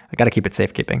 I got to keep it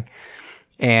safekeeping.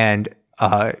 And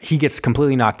he gets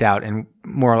completely knocked out, and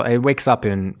it wakes up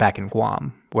back in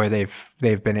Guam, where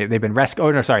they've been rescued.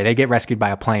 Oh no, sorry, they get rescued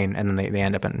by a plane, and then they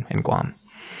end up in Guam.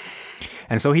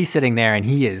 And so he's sitting there, and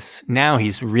he's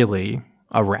really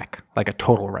a wreck, like a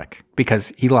total wreck,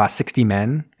 because he lost 60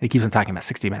 men. He keeps on talking about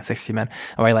 60 men.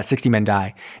 Oh, I let 60 men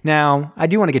die. Now, I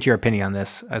do want to get your opinion on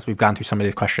this as we've gone through some of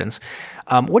these questions.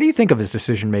 What do you think of his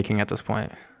decision making at this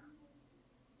point?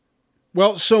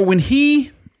 Well, so when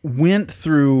he went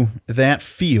through that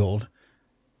field,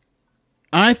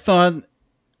 I thought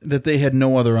that they had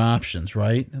no other options,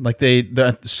 right? Like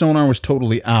the sonar was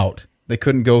totally out. They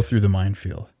couldn't go through the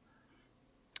minefield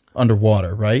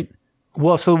underwater, right?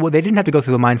 Well, so they didn't have to go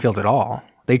through the minefield at all.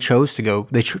 They chose to go.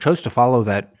 They chose to follow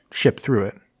that ship through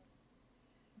it.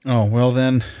 Oh, well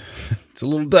then, it's a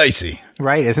little dicey.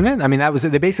 Right, isn't it? I mean,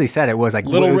 they basically said it was like a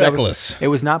little reckless. It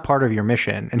was not part of your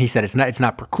mission. And he said, it's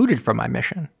not precluded from my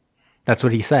mission. That's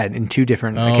what he said in 2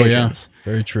 different occasions.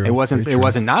 Yeah. Very true. It wasn't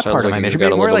not Sounds part like of my mission.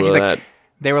 Got a more or less, he's like,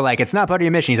 they were like, it's not part of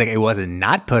your mission. He's like, it wasn't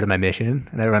not part of my mission.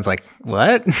 And everyone's like,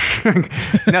 what? No,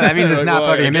 that means it's not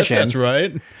part of your mission. That's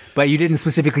right. But you didn't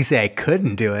specifically say I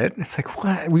couldn't do it. It's like,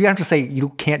 what? We have to say you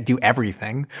can't do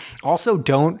everything. Also,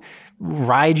 don't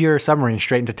ride your submarine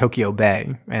straight into Tokyo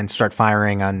Bay and start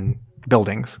firing on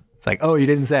buildings. It's like, oh, you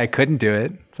didn't say I couldn't do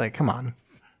it. It's like, come on.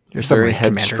 You're very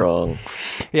headstrong.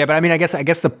 Yeah, but I mean, I guess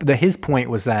his point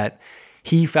was that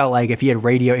he felt like if he had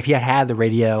the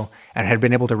radio and had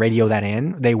been able to radio that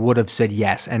in, they would have said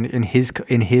yes. And in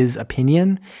his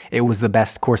opinion, it was the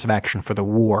best course of action for the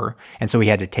war, and so he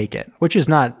had to take it, which is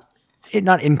not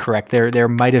incorrect. They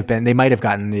might have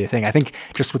gotten the thing. I think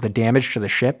just with the damage to the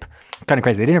ship, kind of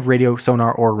crazy. They didn't have radio,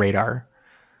 sonar, or radar,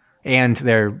 and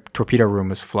their torpedo room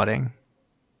was flooding,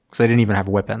 so they didn't even have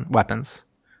weapons.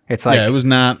 It's like, yeah, it was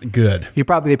not good. They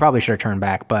probably should have turned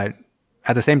back, but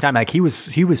at the same time, like he was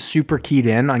super keyed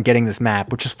in on getting this map,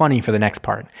 which is funny for the next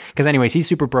part. Because anyways, he's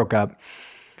super broke up.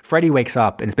 Freddie wakes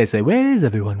up and it's basically, where is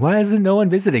everyone? Why isn't no one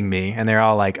visiting me? And they're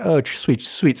all like, oh,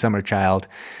 sweet summer child.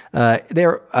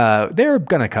 They're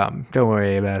gonna come. Don't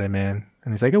worry about it, man.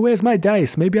 And he's like, oh, where's my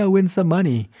dice? Maybe I'll win some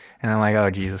money. And I'm like, oh,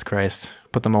 Jesus Christ,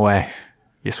 put them away,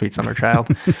 you sweet summer child.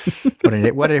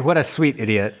 What a sweet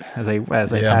idiot. As I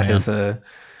pat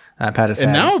Pat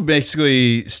And now it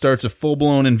basically starts a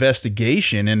full-blown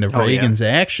investigation into Reagan's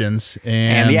actions.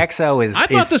 And the XO is... I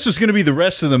thought this was going to be the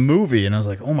rest of the movie, and I was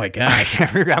like, oh my gosh.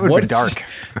 that would have been dark.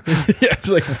 Yeah, I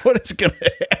was like, what is going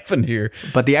to happen here?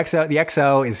 But the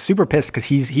XO is super pissed because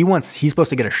he's supposed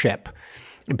to get a ship,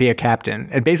 be a captain.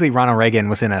 And basically Ronald Reagan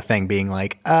was in a thing being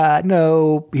like,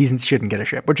 no, he shouldn't get a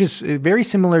ship, which is very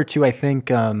similar to, I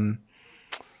think...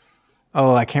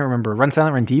 I can't remember. Run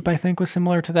Silent, Run Deep, I think, was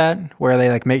similar to that, where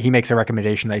they he makes a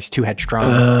recommendation that he's too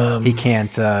headstrong. He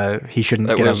can't. He shouldn't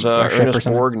get a ship or Ernest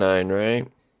something. Borgnine, right?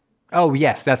 Oh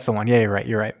yes, that's the one. Yeah,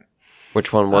 you're right.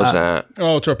 Which one was that?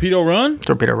 Oh, Torpedo Run?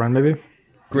 Torpedo Run, maybe.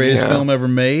 Greatest film ever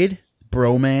made.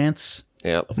 Bromance.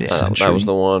 Yep, that was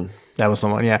the one. That was the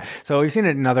one, yeah. So we've seen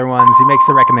it in other ones. He makes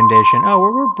the recommendation.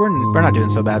 Oh, we're not doing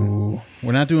so bad.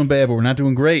 We're not doing bad, but we're not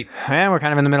doing great. And we're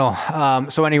kind of in the middle.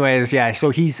 So anyways, yeah. So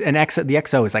he's the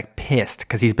XO is like pissed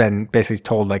because he's been basically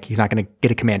told like he's not going to get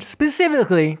a command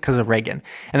specifically because of Reagan.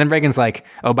 And then Reagan's like,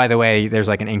 oh, by the way, there's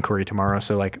like an inquiry tomorrow.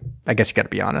 So like, I guess you got to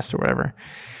be honest or whatever.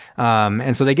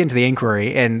 And so they get into the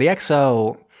inquiry, and the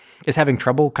XO is having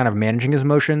trouble kind of managing his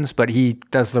emotions, but he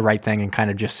does the right thing and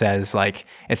kind of just says like,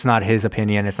 it's not his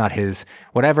opinion, it's not his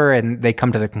whatever. And they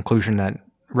come to the conclusion that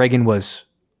Reagan was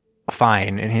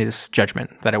fine in his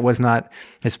judgment, that it was not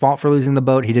his fault for losing the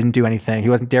boat. He didn't do anything. He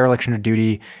wasn't dereliction of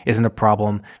duty isn't a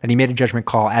problem. That he made a judgment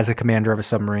call as a commander of a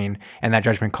submarine, and that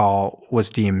judgment call was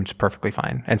deemed perfectly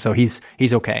fine. And so he's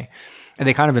okay. And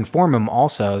they kind of inform him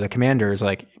also, the commander is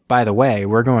like, by the way,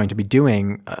 we're going to be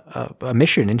doing a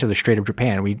mission into the Strait of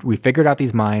Japan. We figured out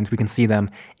these mines, we can see them,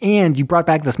 and you brought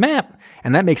back this map,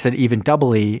 and that makes it even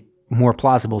doubly more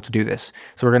plausible to do this.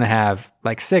 So we're going to have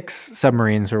like 6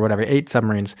 submarines or whatever, 8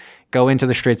 submarines go into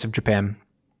the Straits of Japan,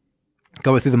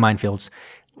 go through the minefields,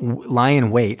 lie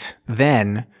in wait.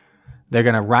 Then they're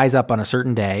going to rise up on a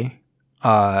certain day,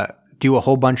 do a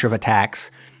whole bunch of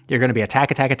attacks. You're going to be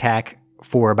attack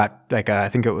for about like I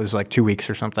think it was like 2 weeks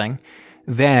or something.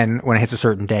 Then when it hits a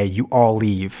certain day, you all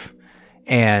leave.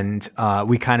 And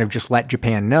we kind of just let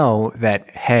Japan know that,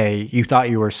 hey, you thought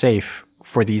you were safe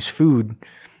for these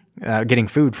getting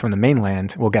food from the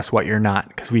mainland. Well, guess what? You're not,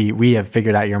 because we have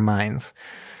figured out your mines.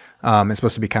 It's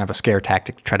supposed to be kind of a scare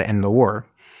tactic to try to end the war.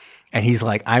 And he's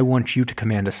like, I want you to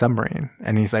command a submarine.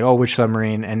 And he's like, oh, which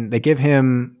submarine? And they give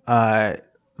him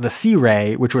the Sea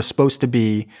Ray, which was supposed to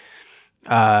be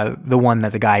the one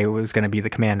that the guy was going to be the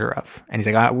commander of. And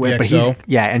he's like, but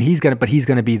he's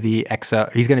going to be the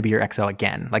XO. He's going to be your XO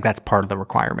again. Like, that's part of the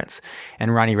requirements.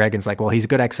 And Ronnie Reagan's like, well, he's a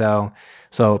good XO.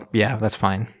 So yeah, that's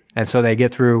fine. And so they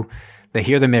get through, they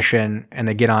hear the mission, and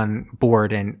they get on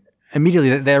board, and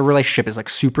immediately their relationship is like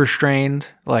super strained.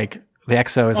 Like the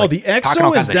XO is the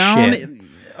XO is down.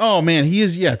 Oh man, he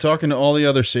is talking to all the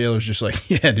other sailors, just like,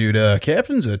 yeah, dude,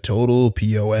 Captain's a total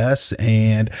POS,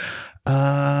 and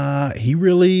he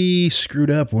really screwed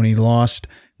up when he lost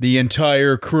the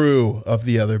entire crew of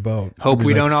the other boat. Hope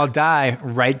we don't all die,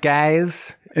 right,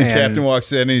 guys? And Captain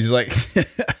walks in, and he's like,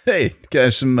 hey,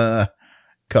 guys, some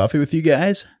coffee with you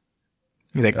guys?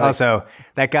 He's like, also,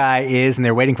 that guy is, and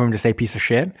they're waiting for him to say piece of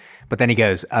shit, but then he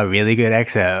goes, a really good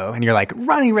XO. And you're like,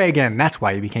 Ronnie Reagan, that's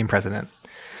why he became president.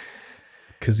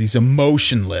 Because he's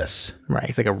emotionless. Right,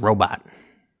 he's like a robot.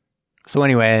 So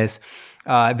anyways,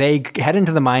 they head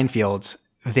into the minefields.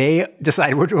 They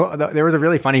decide, there was a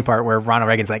really funny part where Ronald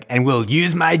Reagan's like, and we'll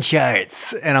use my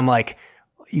charts. And I'm like,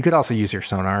 you could also use your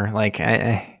sonar. Like,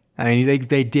 I mean,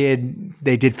 they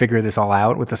did figure this all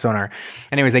out with the sonar.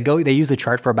 Anyways, they use the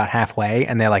chart for about halfway,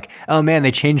 and they're like, oh man,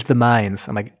 they changed the mines.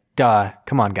 I'm like, duh,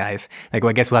 come on, guys. Like,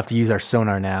 well, I guess we'll have to use our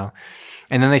sonar now.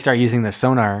 And then they start using the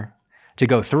sonar to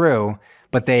go through,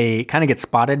 but they kind of get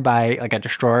spotted by like a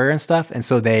destroyer and stuff. And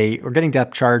so they were getting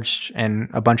depth charged and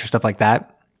a bunch of stuff like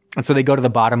that. And so they go to the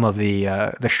bottom of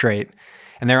the strait,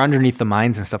 and they're underneath the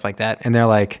mines and stuff like that. And they're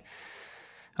like,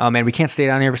 oh man, we can't stay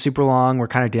down here for super long. We're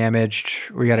kind of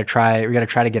damaged. We got to try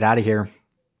to get out of here.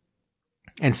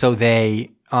 And so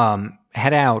they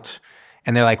head out,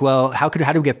 and they're like, well, how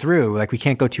do we get through? Like, we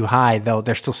can't go too high, though.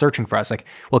 They're still searching for us. Like,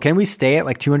 well, can we stay at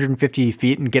like 250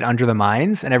 feet and get under the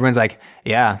mines? And everyone's like,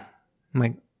 yeah. I'm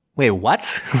like, wait,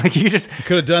 what? Like, you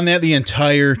could have done that the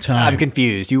entire time. I'm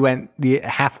confused. You went the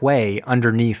halfway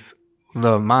underneath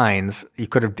the mines.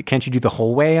 Can't you do the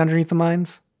whole way underneath the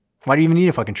mines? Why do you even need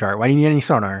a fucking chart? Why do you need any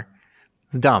sonar?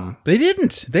 It's dumb. They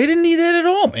didn't need that at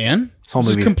all, man. It's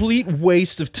a complete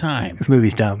waste of time. This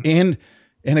movie's dumb. And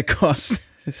it costs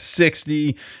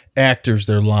 60 actors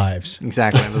their lives.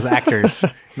 Exactly. Those actors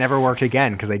never worked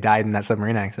again because they died in that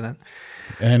submarine accident.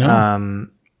 I know.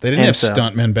 They didn't have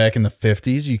stuntmen back in the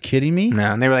 50s. Are you kidding me?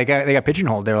 No, and they were like, they got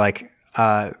pigeonholed. They were like,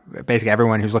 basically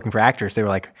everyone who's looking for actors, they were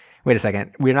like, wait a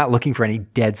second, we're not looking for any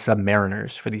dead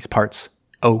submariners for these parts.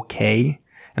 Okay.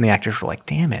 And the actors were like,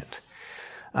 damn it.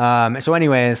 So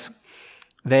anyways,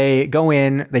 they go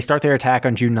in, they start their attack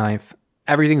on June 9th.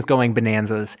 Everything's going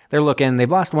bananas. They're looking,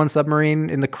 they've lost one submarine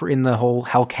in the whole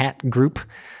Hellcat group.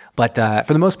 But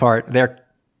for the most part, they're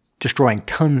destroying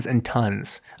tons and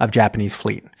tons of Japanese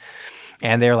fleet.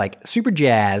 And they're like super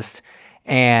jazzed.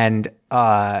 And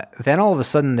then all of a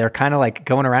sudden, they're kind of like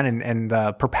going around and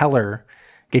the propeller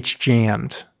gets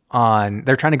jammed on.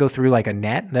 They're trying to go through like a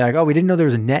net. They're like, oh, we didn't know there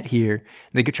was a net here.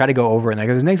 They could try to go over and like,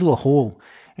 there's a nice little hole.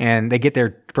 And they get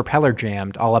their propeller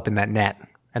jammed all up in that net.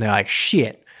 And they're like,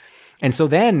 shit. And so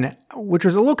then, which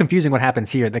was a little confusing what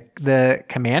happens here, the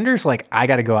commander's like, I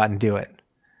got to go out and do it.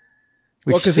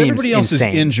 Well, because everybody else is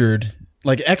injured.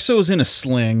 Like, Exo's in a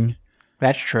sling.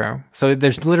 That's true. So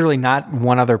there's literally not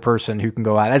one other person who can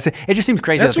go out. It just seems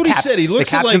crazy. That's what he said. He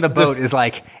looks the captain like of the boat is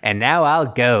like, and now I'll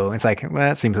go. It's like, well,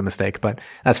 that seems a mistake, but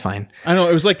that's fine. I know.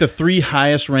 It was like the 3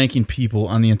 highest ranking people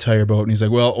on the entire boat. And he's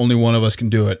like, well, only one of us can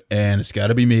do it. And it's got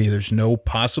to be me. There's no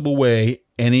possible way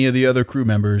any of the other crew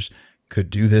members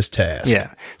could do this task.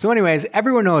 Yeah. So anyways,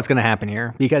 everyone knows what's going to happen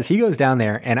here because he goes down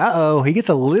there and he gets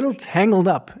a little tangled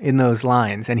up in those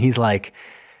lines. And he's like,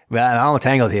 well, I'm all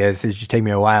tangled here. It's just take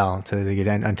me a while to get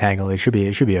untangled. It should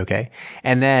be okay.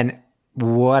 And then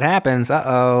what happens?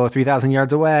 3,000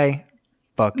 yards away,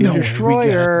 fucking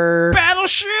destroyer.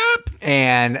 Battleship!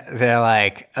 And they're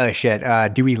like, oh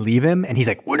shit, do we leave him? And he's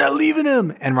like, we're not leaving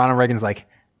him. And Ronald Reagan's like,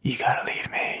 you gotta leave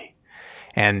me.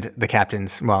 And the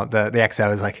captain's, the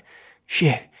XO is like,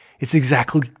 shit, it's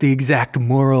exactly the exact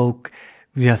moral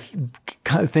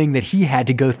thing that he had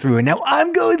to go through. And now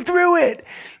I'm going through it.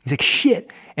 He's like,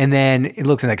 shit. And then it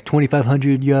looks like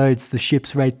 2,500 yards. The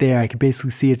ship's right there. I can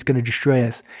basically see it's going to destroy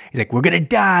us. He's like, we're going to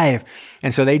dive.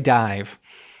 And so they dive.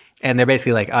 And they're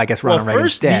basically like, I guess Ronald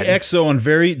Reagan's dead. First, the XO in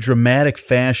very dramatic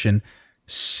fashion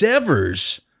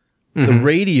severs the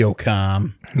radio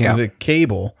comm, the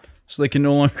cable, so they can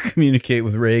no longer communicate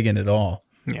with Reagan at all.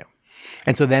 Yeah.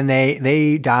 And so then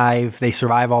they dive. They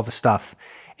survive all the stuff.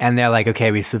 And they're like,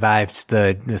 okay, we survived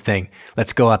the thing.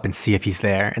 Let's go up and see if he's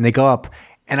there. And they go up.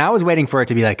 And I was waiting for it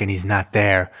to be like, and he's not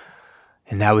there.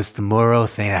 And that was the moral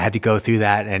thing. I had to go through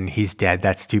that, and he's dead.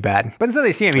 That's too bad. But instead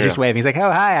they see him, he's just waving. He's like, oh,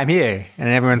 hi, I'm here. And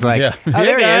everyone's like, oh,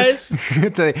 there he is.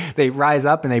 So they rise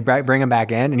up, and they bring him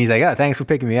back in. And he's like, oh, thanks for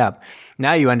picking me up.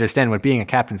 Now you understand what being a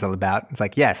captain's all about. It's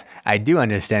like, yes, I do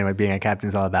understand what being a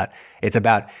captain's all about. It's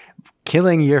about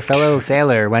killing your fellow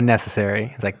sailor when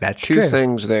necessary. It's like, that's true. Two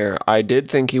things there. I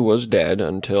did think he was dead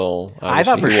until I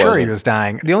thought for sure he was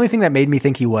dying. The only thing that made me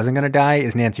think he wasn't going to die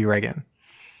is Nancy Reagan.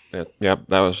 Yep,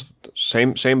 that was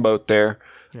same boat there.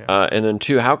 Yeah. And then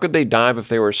 2, how could they dive if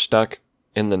they were stuck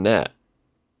in the net?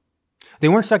 They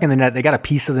weren't stuck in the net. They got a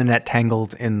piece of the net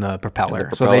tangled in the propeller.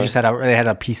 So they just had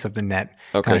a piece of the net.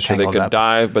 Okay, so they could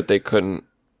dive, but they couldn't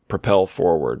propel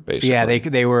forward, basically. Yeah,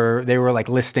 they were like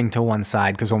listing to one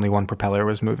side because only one propeller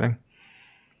was moving.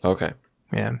 Okay.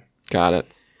 Yeah. Got it.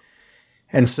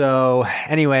 And so,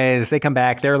 anyways, they come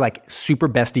back. They're like super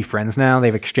bestie friends now.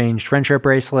 They've exchanged friendship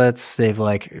bracelets. They've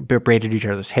like braided each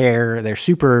other's hair. They're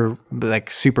super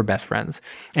best friends.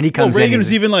 And he comes in. Reagan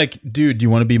was even like, dude, do you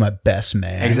want to be my best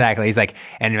man? Exactly. He's like,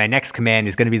 and my next command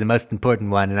is going to be the most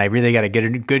important one. And I really got to get a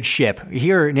good ship.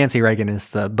 Here, Nancy Reagan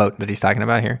is the boat that he's talking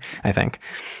about here, I think.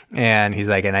 And he's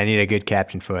like, and I need a good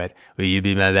captain for it. Will you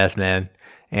be my best man?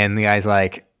 And the guy's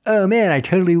like, oh man, I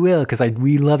totally will, because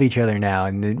we love each other now,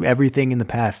 and everything in the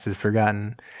past is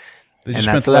forgotten. They just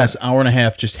spent the last hour and a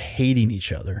half just hating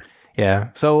each other. Yeah.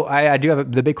 So I do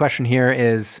have the big question here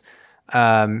is,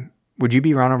 would you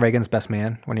be Ronald Reagan's best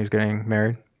man when he was getting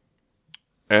married?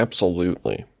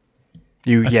 Absolutely.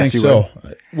 I think so.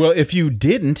 Would. Well, if you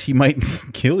didn't, he might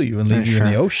kill you and leave you in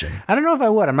the ocean. I don't know if I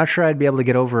would. I'm not sure I'd be able to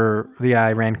get over the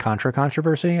Iran-Contra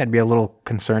controversy. I'd be a little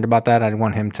concerned about that. I'd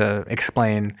want him to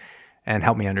explain and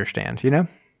help me understand, you know?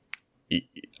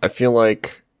 I feel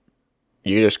like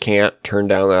you just can't turn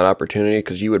down that opportunity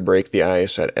because you would break the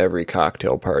ice at every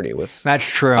cocktail party with... That's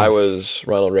true. I was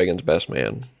Ronald Reagan's best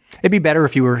man. It'd be better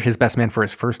if you were his best man for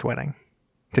his first wedding,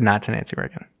 not to Nancy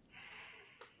Reagan.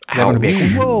 That would be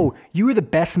like, whoa, you were the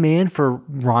best man for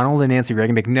Ronald and Nancy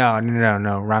Reagan? Like, no,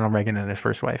 Ronald Reagan and his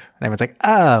first wife. And everyone's like,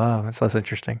 oh, that's less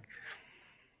interesting.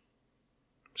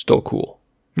 Still cool.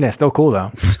 Yeah, still cool,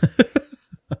 though.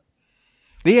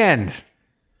 The end.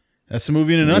 That's the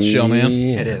movie in a nutshell, man.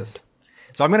 It is.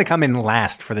 So I'm going to come in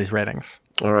last for these ratings.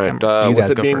 All right. With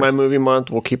it being my movie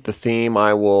month, we'll keep the theme.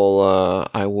 I will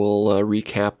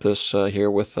recap this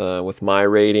here with my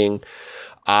rating.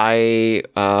 I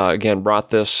again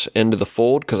brought this into the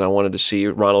fold because I wanted to see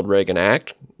Ronald Reagan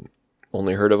act.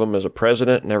 only heard of him as a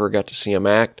president, never got to see him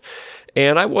act.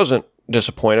 And I wasn't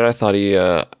disappointed. I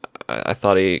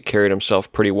thought he carried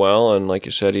himself pretty well, and like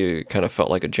you said, he kind of felt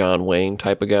like a John Wayne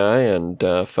type of guy, and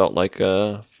felt like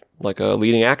a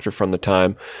leading actor from the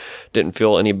time. Didn't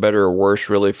feel any better or worse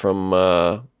really from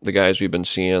the guys we've been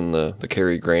seeing, the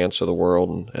Cary Grants of the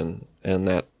world, and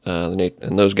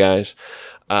those guys.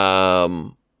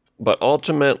 But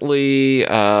ultimately,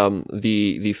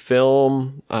 the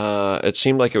film, it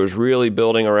seemed like it was really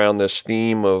building around this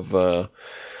theme of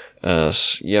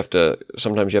sometimes you have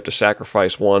to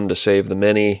sacrifice one to save the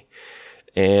many,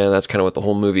 and that's kind of what the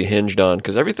whole movie hinged on.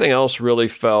 Because everything else really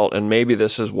felt, and maybe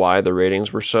this is why the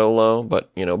ratings were so low. But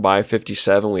by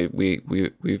 57,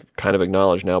 we've kind of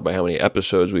acknowledged now by how many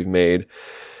episodes we've made,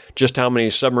 just how many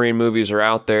submarine movies are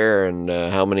out there, and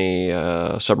how many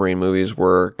submarine movies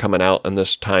were coming out in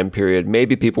this time period.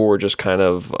 Maybe people were just kind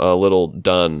of a little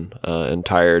done and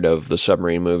tired of the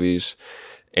submarine movies,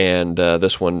 and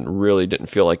this one really didn't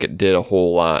feel like it did a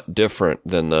whole lot different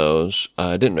than those.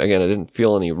 It didn't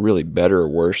feel any really better or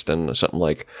worse than something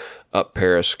like Up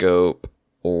Periscope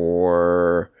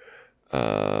or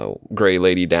Gray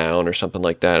Lady Down or something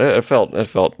like that. It felt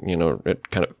it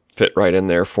kind of fit right in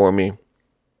there for me.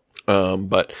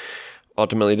 But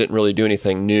ultimately didn't really do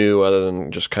anything new other than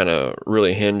just kind of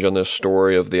really hinge on this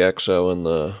story of the XO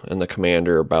and the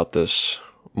commander about this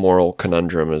moral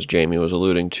conundrum, as Jamie was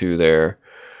alluding to there.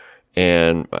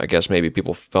 And I guess maybe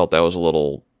people felt that was a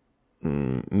little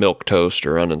milquetoast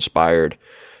or uninspired,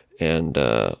 and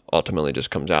ultimately just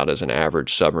comes out as an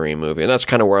average submarine movie. And that's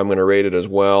kind of where I'm going to rate it as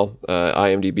well.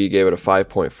 IMDb gave it a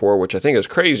 5.4, which I think is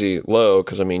crazy low,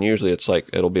 because usually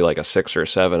it'll be like a 6 or a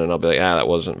 7, and I'll be like, that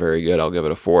wasn't very good, I'll give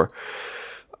it a 4.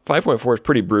 5.4 is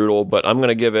pretty brutal, but I'm going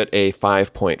to give it a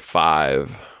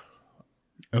 5.5.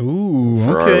 Ooh,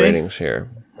 for okay. our ratings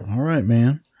here. All right,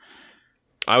 man.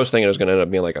 I was thinking it was going to end up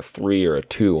being like a 3 or a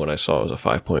 2 when I saw it was a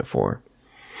 5.4.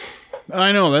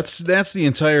 I know, that's the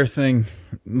entire thing.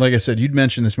 Like I said, you'd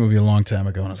mentioned this movie a long time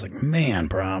ago, and I was like, man,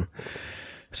 Brom,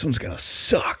 this one's gonna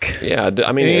suck. Yeah,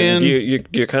 I mean,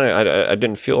 you kind of, I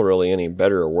didn't feel really any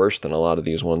better or worse than a lot of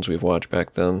these ones we've watched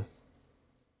back then.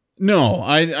 No,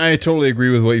 I totally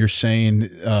agree with what you're saying.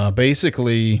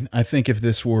 Basically, I think if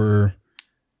this were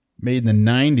made in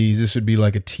the 90s, this would be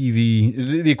like a TV,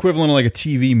 the equivalent of like a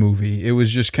TV movie. It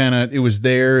was just it was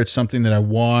there. It's something that I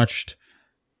watched.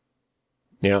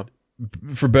 Yeah.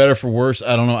 For better, for worse,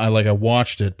 I don't know. I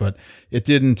watched it, but it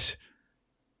didn't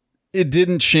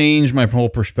change my whole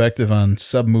perspective on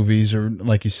sub movies, or,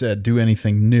 like you said, do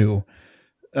anything new.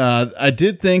 I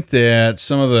did think that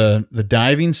some of the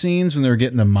diving scenes when they were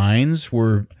getting the mines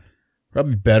were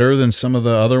probably better than some of the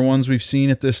other ones we've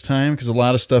seen at this time, because a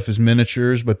lot of stuff is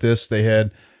miniatures, but they had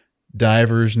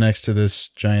divers next to this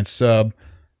giant sub.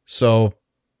 So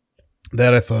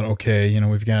that I thought, okay,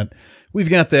 we've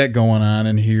got that going on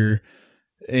in here.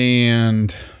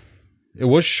 And it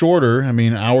was shorter. I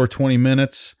mean, hour, 20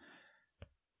 minutes,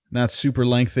 not super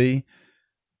lengthy.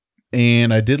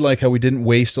 And I did like how we didn't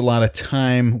waste a lot of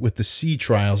time with the sea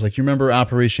trials. Like, you remember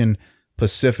Operation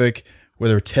Pacific, where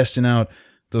they were testing out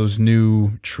those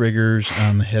new triggers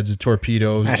on the heads of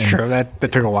torpedoes? That's true. That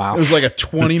took a while. It was like a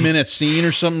 20-minute scene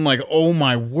or something. Like, oh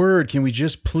my word, can we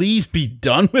just please be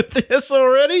done with this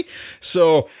already?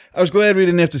 So I was glad we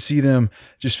didn't have to see them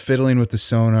just fiddling with the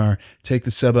sonar. Take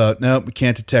the sub out. Nope, we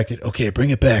can't detect it. Okay, bring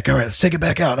it back. All right, let's take it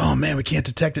back out. Oh man, we can't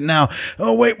detect it now.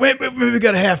 Oh wait, we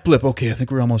got a half blip. Okay, I think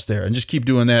we're almost there. And just keep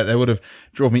doing that. That would have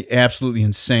drove me absolutely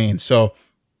insane. So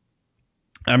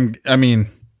I mean,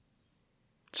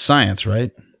 science,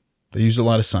 right? They use a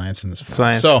lot of science in this film.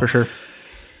 Science, so, for sure.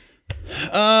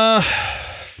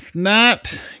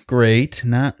 Not great,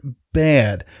 not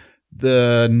bad.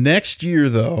 The next year,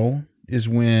 though, is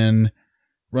when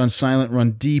Run Silent,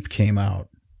 Run Deep came out.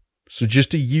 So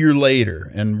just a year later.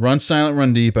 And Run Silent,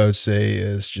 Run Deep, I would say,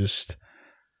 is just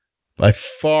by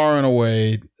far and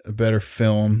away a better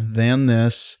film than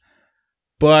this.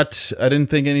 But I didn't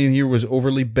think anything here was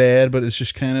overly bad, but it's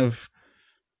just kind of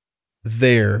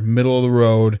there, middle of the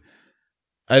road.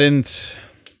 I don't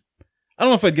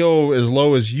know if I'd go as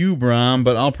low as you, Brom,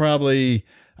 but I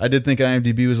did think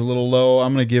IMDb was a little low.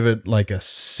 I'm going to give it like a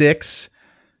 6.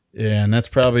 And that's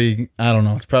probably, I don't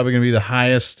know, it's probably going to be the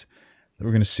highest that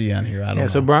we're going to see on here. I don't know.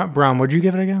 So, Brom, what'd you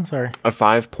give it again? Sorry. A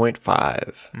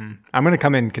 5.5. I'm going to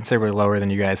come in considerably lower than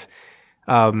you guys.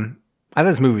 I thought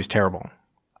this movie was terrible.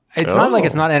 It's not like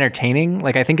it's not entertaining.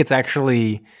 Like, I think it's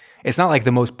not like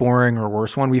the most boring or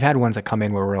worst one. We've had ones that come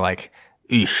in where we're like,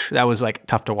 eesh, that was like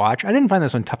tough to watch. I didn't find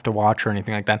this one tough to watch or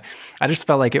anything like that. I just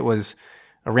felt like it was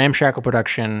a ramshackle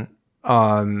production,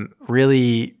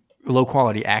 really low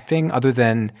quality acting other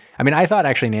than, I mean, I thought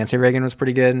actually Nancy Reagan was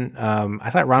pretty good. I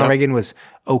thought Ronald Reagan was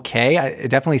okay. It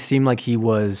definitely seemed like he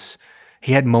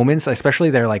had moments, especially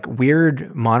their like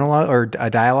weird monologue or a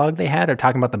dialogue they had. They're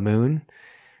talking about the moon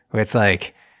where it's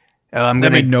like, oh,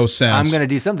 That made no sense. I'm going to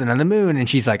do something on the moon. And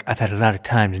she's like, I've had a lot of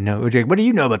time to know. Like, what do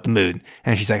you know about the moon?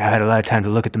 And she's like, I've had a lot of time to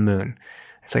look at the moon.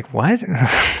 It's like, what?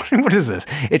 What is this?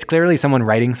 It's clearly someone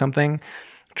writing something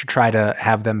to try to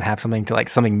have them have something to like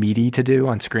something meaty to do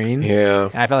on screen. Yeah.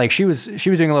 And I felt like she was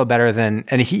doing a little better than,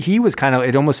 and he was kind of,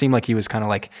 it almost seemed like he was kind of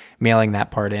like mailing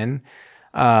that part in.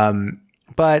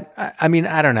 But I mean,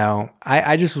 I don't know.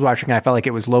 I just was watching. I felt like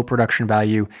it was low production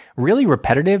value, really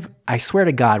repetitive. I swear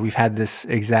to God, we've had this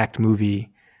exact movie.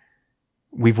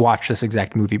 We've watched this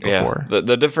exact movie before. Yeah.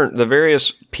 The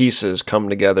various pieces come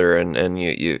together, and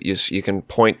you can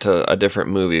point to a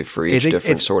different movie for each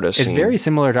different sort of scene. It's very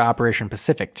similar to Operation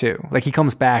Pacific too. Like he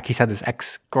comes back, he's had this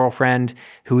ex-girlfriend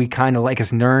who he kind of like,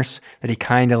 his nurse that he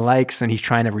kind of likes, and he's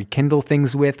trying to rekindle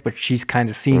things with, but she's kind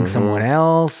of seeing someone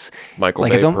else. Michael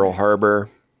like Bay, Pearl Harbor.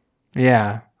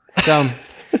 Yeah. So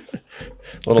A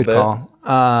little good bit. call.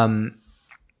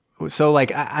 So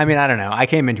like, I mean, I don't know. I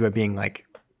came into it being like,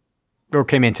 or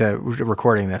came into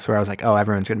recording this where I was like, oh,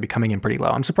 everyone's going to be coming in pretty low.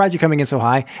 I'm surprised you're coming in so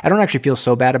high. I don't actually feel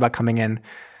so bad about coming in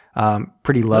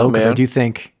pretty low because I do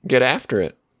think Get after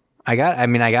it. I got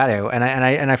to,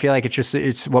 and I feel like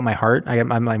it's what my heart.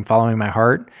 I'm following my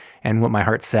heart, and what my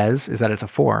heart says is that it's a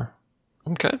 4.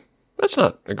 Okay, that's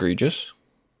not egregious.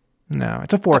 No,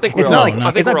 it's a 4. I think it's we're not all- like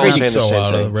I think it's not we're all crazy. saying the so same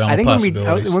out of the thing. realm I of think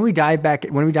possibilities. when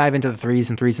we dive into the 3s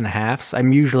and 3.5s,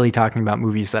 I'm usually talking about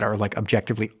movies that are like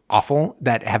objectively awful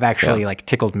that have actually like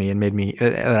tickled me and made me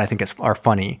that I think are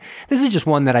funny. This is just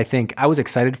one that I think I was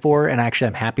excited for, and actually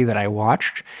I'm happy that I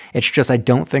watched. It's just I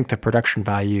don't think the production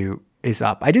value is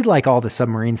up. I did like all the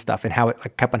submarine stuff and how it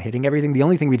like kept on hitting everything. The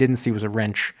only thing we didn't see was a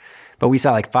wrench, but we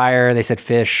saw like fire. They said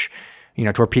fish,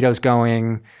 torpedoes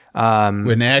going.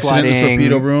 With an accident in the flooding.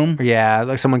 torpedo room. Yeah,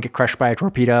 like someone get crushed by a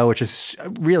torpedo, which is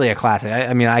really a classic.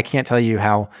 I mean, I can't tell you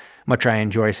how much I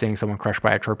enjoy seeing someone crushed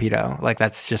by a torpedo. Like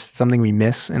that's just something we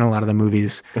miss in a lot of the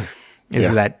movies.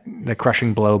 Is that the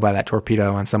crushing blow by that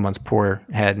torpedo on someone's poor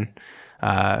head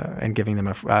and giving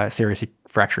them a seriously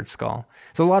fractured skull.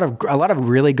 So a lot of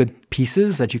really good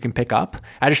pieces that you can pick up.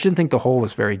 I just didn't think the whole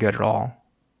was very good at all.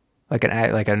 Like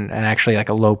actually like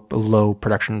a low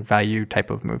production value type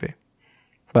of movie.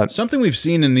 But Something we've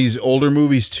seen in these older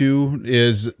movies too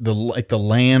is the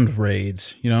land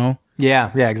raids. yeah,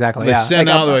 exactly. They Yeah, send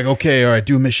out, they're like, okay, all right,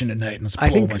 do a mission tonight, and let's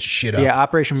blow a bunch of shit up. Yeah,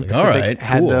 Operation like, Pacific all right,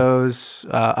 had cool. those.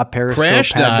 A Periscope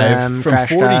Crash had Dive them. from Crash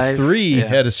Dive. 43 Yeah.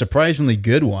 had a surprisingly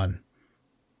good one.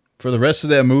 For the rest of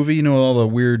that movie, all the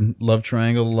weird love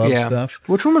triangle stuff.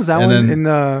 Which one was that And one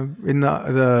then- in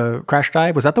the Crash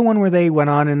Dive? Was that the one where they went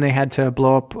on and they had to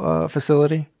blow up a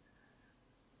facility?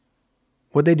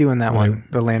 What'd they do in that one?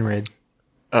 The land raid.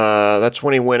 That's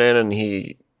when he went in and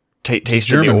he tasted the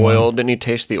German oil. one. Didn't he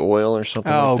taste the oil or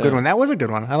something? Oh, like that? good one. That was a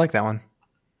good one. I like that one.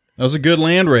 That was a good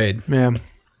land raid. Yeah.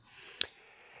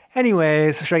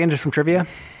 Anyways, should I get into some trivia?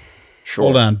 Sure.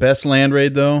 Hold on. Best land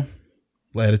raid, though?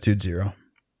 Latitude Zero.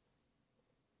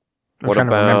 What trying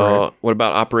to remember it.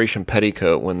 about Operation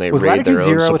Petticoat when they Was raid Latitude their own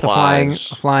Zero with the supplies?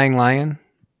 flying lion?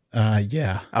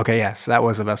 Yeah. Okay, yes, that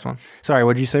was the best one. Sorry,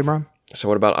 what did you say, Bro? So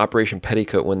what about Operation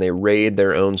Petticoat when they raid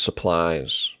their own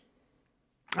supplies?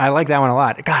 I like that one a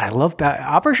lot. God, I love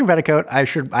Operation Petticoat. I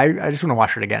just want to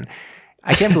watch it again.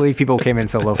 I can't believe people came in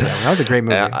so low for that one. That was a great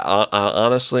movie.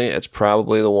 Honestly, it's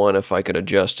probably the one. If I could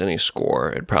adjust any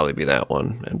score, it'd probably be that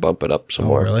one and bump it up some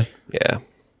more. Really? Yeah.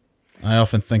 I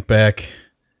often think back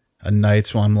on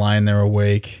nights while I'm lying there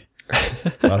awake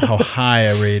about how high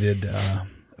I rated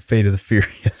Fate of the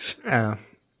Furious.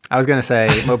 I was going to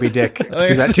say Moby Dick. I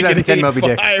think I was thinking 2010 Moby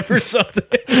Dick. 8.5 or something.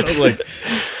 I was like,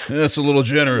 that's a little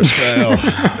generous, Kyle.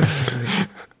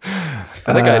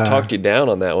 I think I talked you down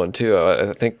on that one too.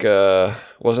 I think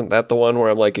wasn't that the one where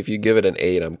I'm like, if you give it an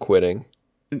 8, I'm quitting.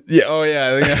 Yeah. Oh,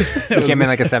 yeah. I think It came in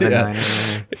like a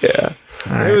 7.9. Yeah.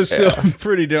 it was still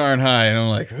pretty darn high, and I'm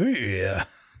like, ooh, yeah.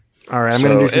 All right, I'm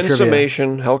going to do some in trivia.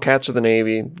 summation, Hellcats of the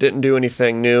Navy didn't do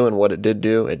anything new, and what it did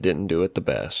do, it didn't do it the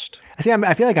best. See,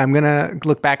 I feel like I'm going to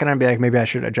look back and be like, maybe I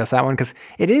should adjust that one because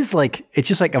it's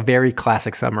just like a very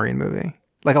classic submarine movie.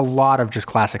 Like a lot of just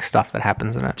classic stuff that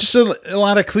happens in it. Just a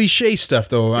lot of cliche stuff,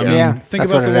 though. I mean, Yeah, think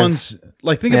that's about what the it ones,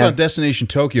 think Yeah. about Destination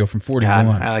Tokyo from 41.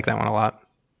 God, I like that one a lot.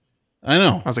 I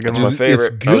know. That was a good It's one. my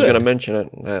favorite. It's I was good. going to mention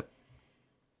it.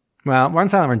 Well, Run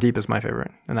Silent, Run Deep is my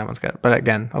favorite, and that one's good. But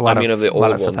again, a lot of the a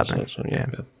lot old of stuff ones. happening. That's one,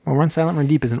 yeah. Well, Run Silent, Run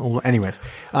Deep is an old. Anyways,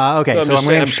 okay. I'm So I'm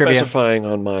going to do trivia. specifying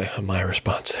on my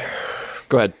response there.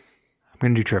 Go ahead. I'm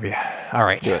going to do trivia. All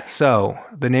right. So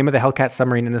the name of the Hellcat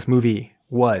submarine in this movie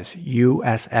was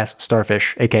USS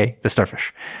Starfish, aka the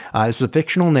Starfish. This was a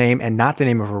fictional name and not the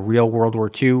name of a real World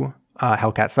War II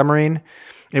Hellcat submarine.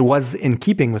 It was in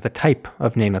keeping with the type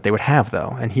of name that they would have,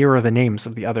 though. And here are the names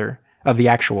of the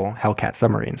actual Hellcat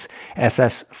submarines: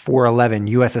 SS-411,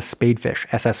 USS Spadefish;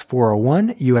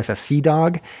 SS-401, USS Sea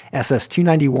Dog;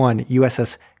 SS-291,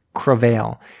 USS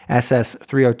Crevalle;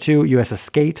 SS-302, USS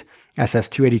Skate;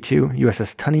 SS-282,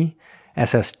 USS Tunney;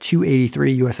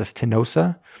 SS-283, USS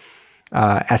Tenosa;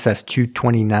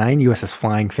 SS-229, USS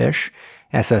Flying Fish;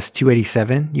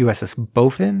 SS-287, USS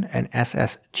Bowfin; and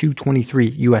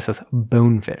SS-223, USS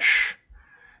Bonefish,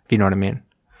 if you know what I mean.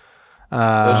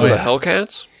 Those are the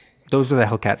Hellcats? Those are the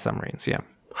Hellcat submarines, yeah.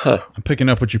 I'm picking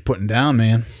up what you're putting down,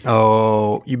 man.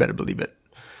 Oh, you better believe it.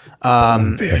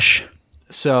 Bonefish.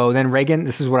 So then Reagan,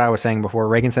 this is what I was saying before,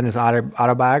 Reagan said in his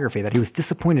autobiography that he was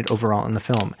disappointed overall in the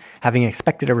film, having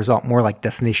expected a result more like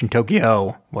Destination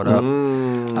Tokyo, what up,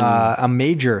 a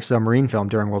major submarine film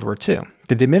during World War II.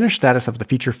 The diminished status of the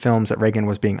feature films that Reagan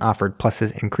was being offered, plus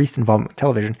his increased involvement with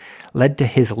television, led to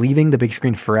his leaving the big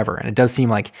screen forever. And it does seem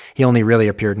like he only really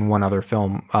appeared in one other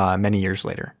film many years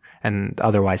later. And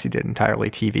otherwise he did entirely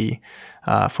TV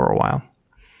for a while.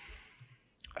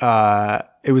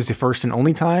 It was the first and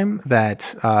only time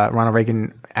that Ronald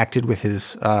Reagan acted with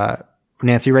his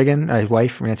Nancy Reagan, his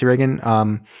wife, Nancy Reagan,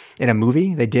 in a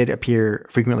movie. They did appear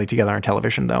frequently together on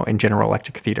television, though, in General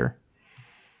Electric Theater,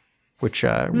 which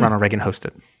Ronald Reagan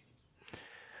hosted.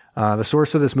 The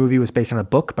source of this movie was based on a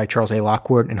book by Charles A.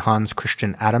 Lockwood and Hans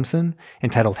Christian Adamson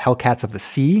entitled Hellcats of the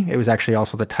Sea. It was actually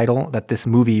also the title that this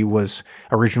movie was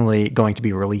originally going to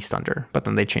be released under, but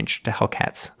then they changed it to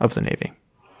Hellcats of the Navy.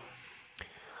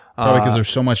 Probably because there's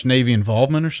so much Navy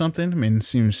involvement or something. I mean, it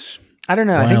seems... I don't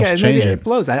know. Why I think else maybe change it it?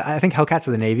 flows. I think Hellcats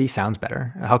of the Navy sounds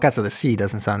better. Hellcats of the Sea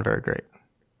doesn't sound very great.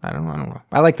 I don't know.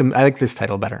 I like this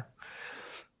title better.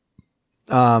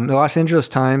 The Los Angeles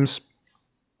Times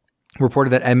reported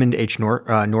that Edmund H.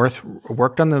 North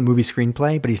worked on the movie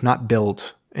screenplay, but he's not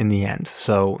billed in the end.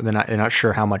 So they're not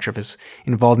sure how much of his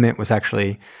involvement was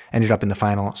actually ended up in the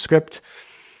final script.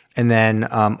 And then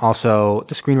also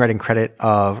the screenwriting credit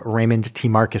of Raymond T.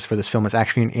 Marcus for this film is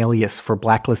actually an alias for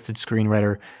blacklisted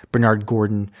screenwriter Bernard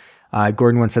Gordon.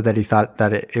 Gordon once said that he thought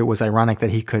that it was ironic that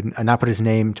he could not put his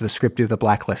name to the script due to the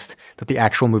blacklist that the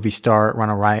actual movie star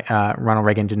Ronald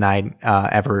Reagan denied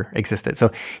ever existed.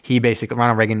 So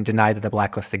Ronald Reagan denied that the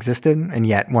blacklist existed, and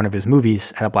yet one of his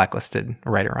movies had a blacklisted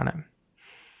writer on it.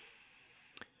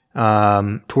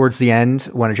 Towards the end,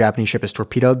 when a Japanese ship is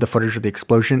torpedoed, the footage of the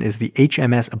explosion is the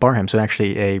HMS Barham, so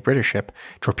actually a British ship,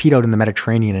 torpedoed in the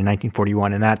Mediterranean in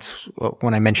 1941. And that's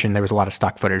when I mentioned there was a lot of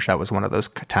stock footage. That was one of those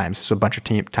times. So a bunch of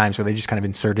times where they just kind of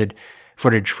inserted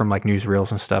footage from like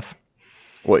newsreels and stuff.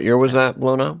 What year was that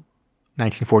blown up?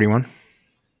 1941.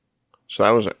 So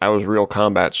that was real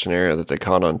combat scenario that they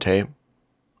caught on tape.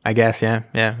 I guess, yeah.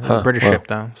 It was a British ship,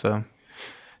 though, so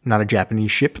not a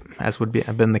Japanese ship, as would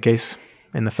have been the case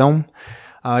in the film.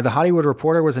 The Hollywood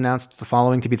Reporter was announced the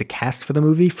following to be the cast for the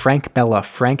movie: Frank Bella,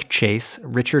 Frank Chase,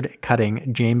 Richard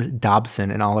Cutting, James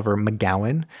Dobson, and Oliver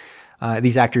McGowan.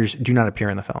 These actors do not appear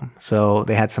in the film, so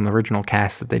they had some original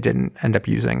cast that they didn't end up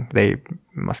using. They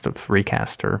must have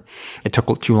recast, or it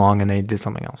took too long and they did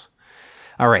something else.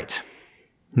 All right.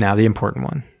 Now the important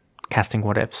one. Casting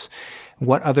what ifs.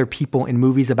 What other people in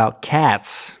movies about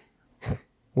cats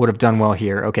would have done well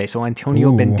here? Okay, so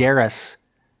Antonio Banderas,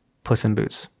 Puss in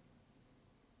Boots.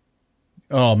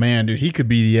 Oh, man, dude. He could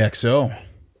be the XO.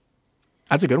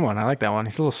 That's a good one. I like that one.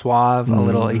 He's a little suave, a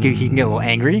little... He can get a little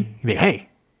angry. He'd be, hey.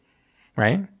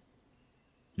 Right?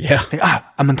 Yeah. Like,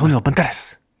 I'm Antonio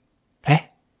Banderas. Hey.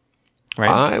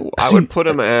 Right? I would put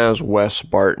him as Wes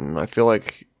Barton. I feel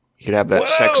like he'd have that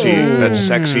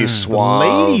sexy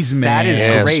suave. Ladies, man. That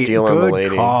is great. Stealing Good the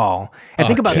lady. call. And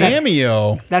think about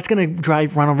cameo. That's going to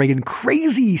drive Ronald Reagan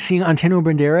crazy, seeing Antonio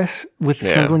Banderas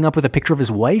snuggling up with a picture of his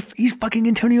wife. He's fucking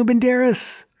Antonio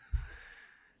Banderas.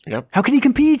 Yep. How can he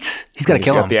compete? He's got to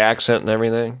kill him. He's got the accent and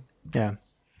everything. Yeah.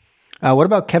 What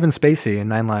about Kevin Spacey in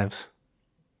 9 Lives?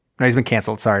 No, he's been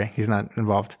canceled. Sorry. He's not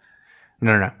involved.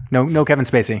 No, Kevin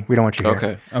Spacey. We don't want you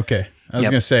here. Okay. I was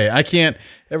going to say, I can't,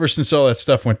 ever since all that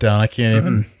stuff went down, I can't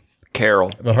even...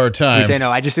 Carol. Have a hard time. You say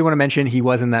no. I just did want to mention he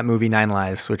was in that movie 9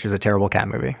 Lives, which is a terrible cat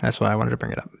movie. That's why I wanted to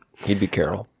bring it up. He'd be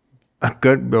Carol.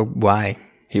 Good. Why?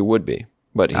 He would be,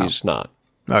 but he's not.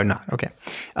 Oh, not. Okay.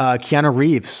 Keanu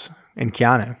Reeves in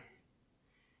Keanu.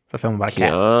 It's a film about a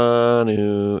cat.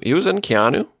 Keanu. He was in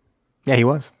Keanu? Yeah, he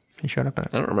was. He showed up in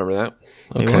it. I don't remember that.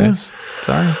 He Okay. was.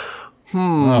 Sorry.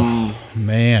 Oh,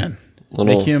 man.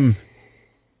 Little- Make him...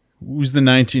 Who's the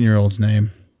 19-year-old's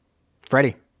name?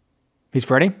 Freddie. He's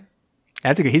Freddy.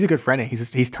 He's a good Freddy.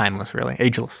 He's timeless, really,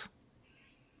 ageless.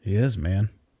 He is, man.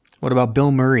 What about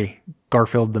Bill Murray,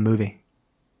 Garfield the movie?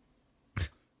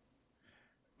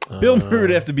 Bill Murray would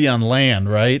have to be on land,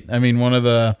 right? I mean, one of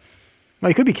the... Well,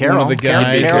 he could be Carol. One of the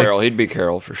guys. He'd be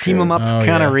Carol for sure. Team him up,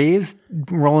 Keanu Reeves,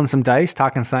 rolling some dice,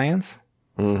 talking science.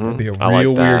 That'd be a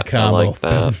real weird combo. I like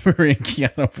that. Bill Murray and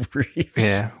Keanu Reeves.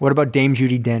 Yeah. What about Dame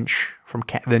Judi Dench from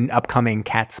the upcoming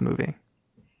Cats movie?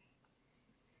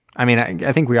 I mean,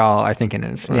 I think we all are thinking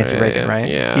it's Nancy Reagan, right?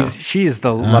 Yeah. She is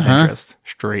the love interest,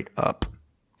 straight up.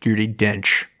 Judi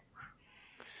Dench.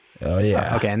 Oh,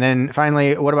 yeah. Okay, and then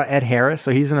finally, what about Ed Harris?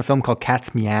 So he's in a film called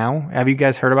Cat's Meow. Have you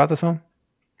guys heard about this film?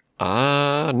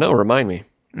 No, remind me.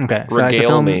 Okay. So Regale it's a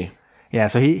film, me. Yeah,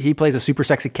 so he plays a super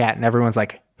sexy cat, and everyone's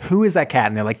like, who is that cat?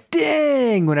 And they're like,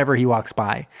 ding, whenever he walks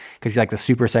by, because he's like the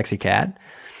super sexy cat.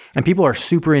 And people are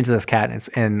super into this cat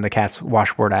and the cat's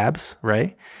washboard abs,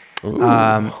 right?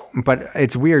 But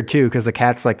it's weird, too, because the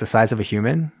cat's like the size of a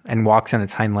human and walks on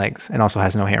its hind legs and also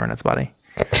has no hair on its body.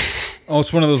 Oh,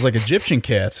 it's one of those like Egyptian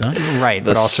cats, huh? Right,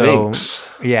 The but also, Sphinx.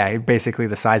 yeah, basically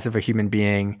the size of a human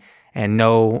being and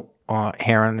no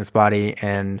hair on its body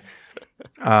and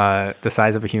the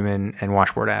size of a human and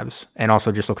washboard abs, and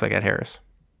also just looks like Ed Harris.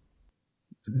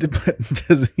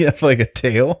 Does he have like a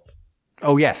tail?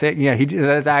 Oh yes, that's actually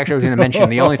what I was going to mention.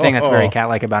 The only thing that's very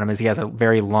cat-like about him is he has a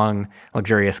very long,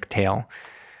 luxurious tail.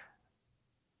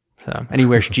 So, and he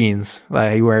wears jeans.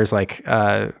 He wears like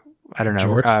I don't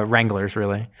know, Wranglers,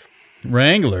 really.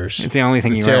 Wranglers. It's the only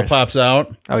thing he tail wears. pops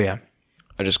out. Oh yeah.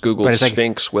 I just Googled Sphinx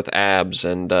Sphinx with abs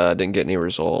and didn't get any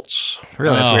results.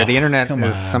 Really, that's weird. The internet come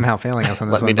is on. somehow failing us on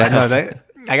this Let me one. But down.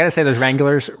 no, I got to say, those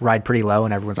Wranglers ride pretty low,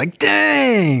 and everyone's like,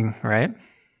 dang, right?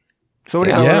 So what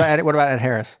about Ed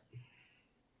Harris?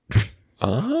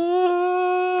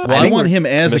 I want him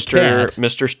as a cat.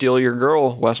 Mr. Steal Your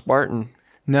Girl, Wes Barton.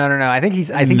 No. I think he's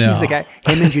the guy.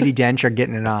 Him and Judi Dench are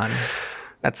getting it on.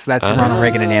 That's Ronald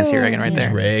Reagan and Nancy Reagan right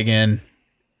there. Reagan.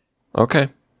 Okay.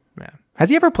 Yeah. Has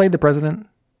he ever played the president?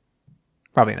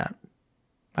 Probably not.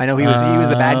 I know he was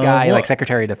the bad guy, like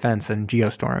Secretary of Defense in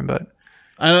Geostorm, but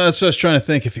I know that's what I was trying to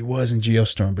think if he was in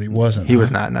Geostorm, but he wasn't. he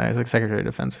was not. No, he was like Secretary of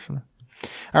Defense or something.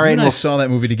 All right. You and I Well, saw that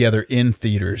movie together in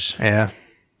theaters. yeah,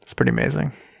 it's pretty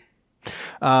amazing.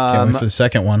 Can't wait for the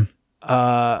second one. Okay,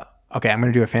 I'm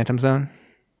going to do a Phantom Zone.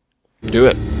 Do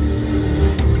it.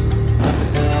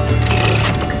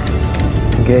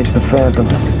 Engage the Phantom.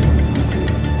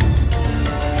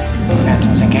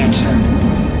 Phantoms engaged, sir.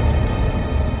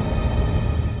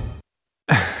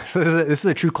 So this is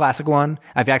a true classic one.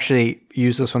 I've actually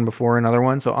used this one before in other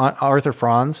ones. So Arthur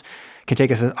Franz can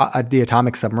take us the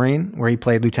Atomic Submarine, where he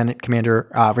played Lieutenant Commander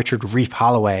Richard Reef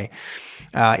Holloway.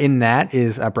 In that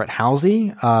is Brett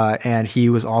Halsey, and he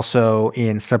was also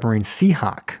in Submarine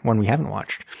Seahawk, one we haven't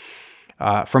watched.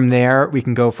 From there, we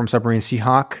can go from Submarine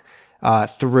Seahawk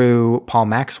through Paul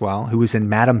Maxwell, who was in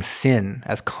Madam Sin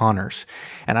as Connors.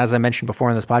 And as I mentioned before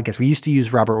in this podcast, we used to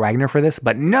use Robert Wagner for this,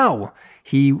 but no,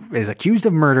 he is accused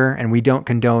of murder, and we don't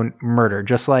condone murder.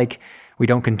 Just like we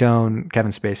don't condone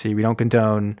Kevin Spacey, we don't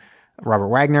condone Robert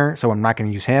Wagner, so I'm not going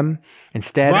to use him.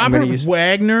 Instead, I'm going to use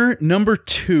Wagner, number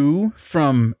 2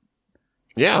 from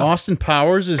Austin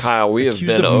Powers, is Kyle, we have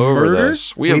accused been of over murder?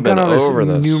 this. We've been done over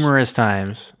this numerous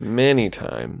times. many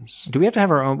times. Do we have to have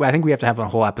our own? I think we have to have a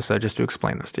whole episode just to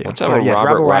explain this to you. Let's have But a yes,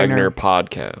 Robert Wagner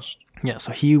podcast. Yeah,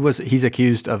 so he's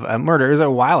accused of a murder. It was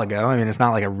a while ago. I mean, it's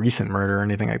not like a recent murder or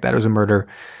anything like that. It was a murder,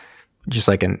 just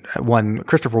like one.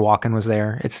 Christopher Walken was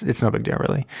there. It's no big deal,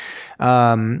 really.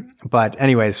 But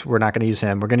anyways, we're not going to use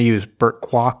him. We're going to use Burt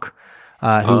Kwok,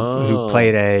 who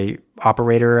played a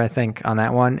operator, I think, on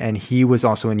that one, and he was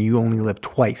also in You Only Live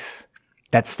Twice.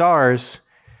 That stars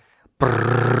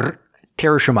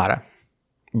Teru Shimada.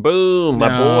 Boom, my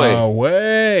boy. No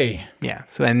way. Yeah.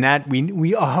 So, and that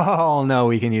we all know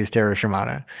we can use Teru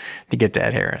Shimada to get to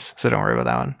Ed Harris. So don't worry about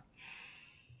that one.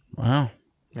 Wow.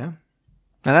 Yeah.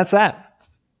 And that's that.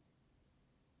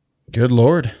 Good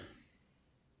Lord.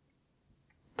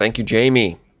 Thank you,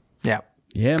 Jamie. Yeah.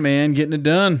 Yeah, man, getting it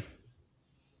done.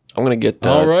 I'm gonna get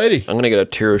Alrighty. I'm gonna get a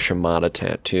Teru Shimada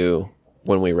tattoo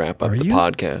when we wrap up the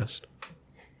podcast.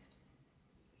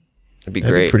 It'd be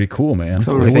That'd great. be pretty cool, man.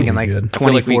 So That we're would thinking be like good. I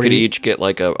feel like we could 2040. each get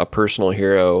like a personal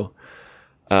hero,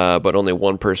 but only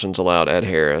one person's allowed, Ed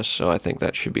Harris. So I think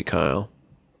that should be Kyle.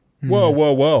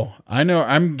 Whoa. I know.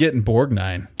 I'm getting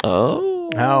Borgnine.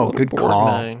 Oh, good call.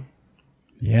 Borgnine.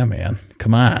 Yeah, man.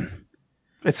 Come on.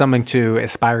 It's something to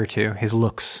aspire to, his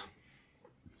looks.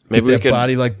 Maybe we Get that could.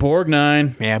 body like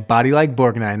Borgnine. Yeah, body like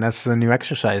Borgnine. That's the new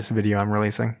exercise video I'm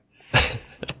releasing.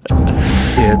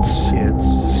 It's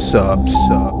sub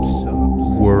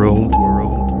world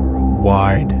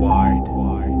wide.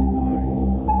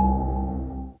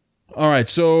 All right,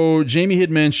 so Jamie had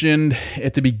mentioned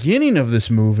at the beginning of this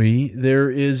movie,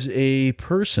 there is a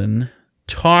person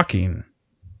talking,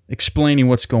 explaining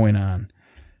what's going on.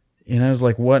 And I was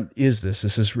like, what is this?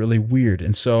 This is really weird.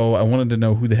 And so I wanted to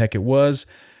know who the heck it was.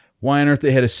 Why on earth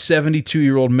they had a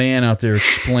 72-year-old man out there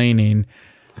explaining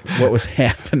what was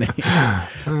happening?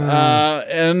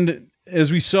 And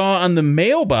as we saw on the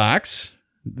mailbox,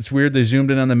 it's weird they zoomed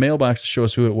in on the mailbox to show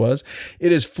us who it was.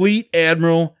 It is Fleet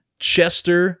Admiral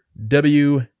Chester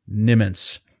W.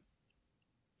 Nimitz.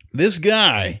 This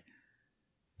guy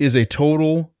is a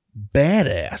total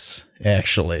badass,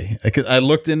 actually. I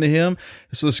looked into him.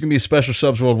 So this is going to be a special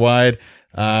Subs Worldwide.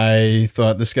 I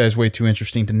thought this guy's way too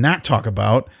interesting to not talk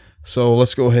about. So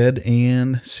let's go ahead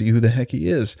and see who the heck he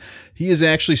is. He is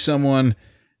actually someone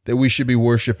that we should be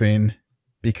worshiping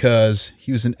because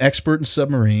he was an expert in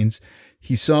submarines.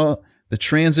 He saw the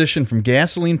transition from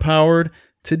gasoline-powered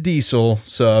to diesel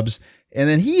subs, and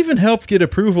then he even helped get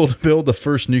approval to build the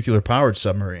first nuclear-powered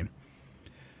submarine.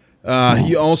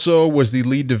 He also was the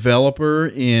lead developer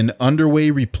in underway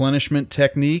replenishment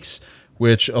techniques,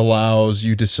 which allows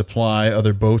you to supply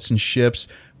other boats and ships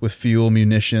with fuel,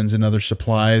 munitions, and other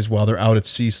supplies while they're out at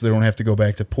sea so they don't have to go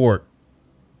back to port,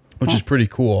 which is pretty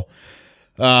cool.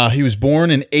 He was born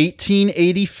in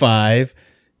 1885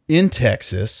 in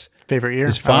Texas. Favorite year?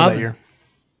 His father, that year?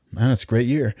 That's a great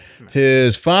year.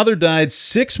 His father died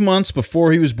 6 months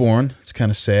before he was born. It's kind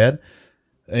of sad.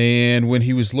 And when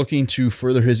he was looking to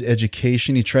further his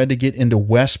education, he tried to get into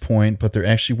West Point, but there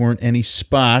actually weren't any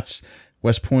spots.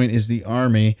 West Point is the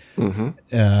Army.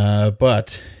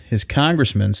 But his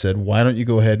congressman said, why don't you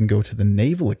go ahead and go to the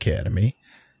Naval Academy?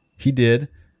 He did.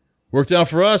 Worked out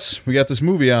for us. We got this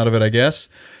movie out of it, I guess.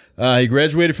 He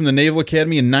graduated from the Naval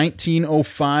Academy in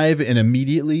 1905 and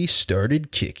immediately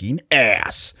started kicking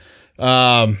ass.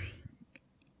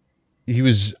 He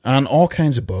was on all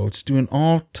kinds of boats, doing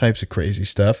all types of crazy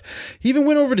stuff. He even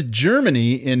went over to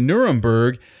Germany in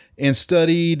Nuremberg and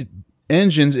studied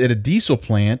engines at a diesel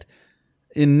plant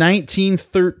in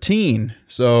 1913.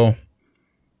 So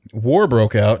war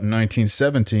broke out in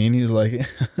 1917. He was like,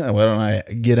 why don't I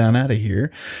get on out of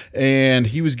here? And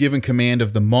he was given command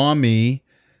of the Maumee,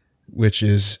 which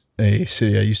is a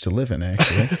city I used to live in,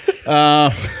 actually.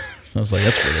 I was like,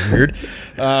 that's really weird.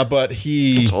 But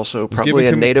it's also probably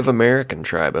a Native American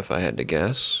tribe, if I had to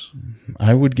guess.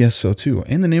 I would guess so, too.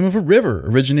 And the name of a river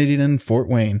originating in Fort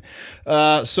Wayne.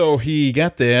 So he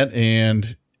got that,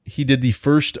 and he did the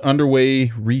first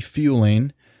underway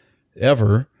refueling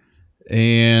ever.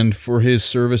 And for his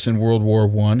service in World War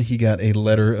I, he got a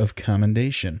letter of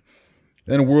commendation.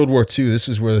 Then in World War II, this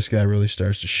is where this guy really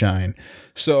starts to shine.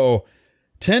 So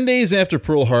 10 days after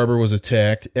Pearl Harbor was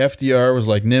attacked, FDR was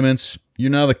like, Nimitz, you're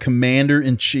now the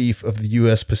commander-in-chief of the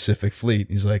U.S. Pacific Fleet.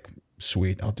 He's like,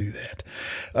 sweet, I'll do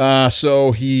that.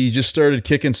 So he just started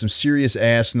kicking some serious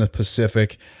ass in the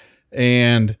Pacific,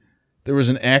 and there was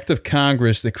an act of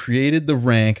Congress that created the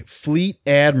rank Fleet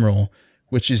Admiral,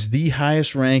 which is the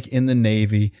highest rank in the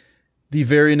Navy. The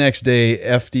very next day,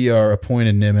 FDR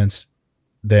appointed Nimitz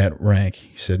that rank.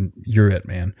 He said, you're it,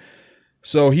 man.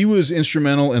 So he was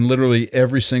instrumental in literally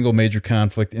every single major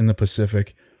conflict in the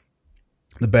Pacific.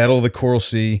 The Battle of the Coral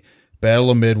Sea,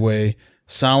 Battle of Midway,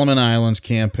 Solomon Islands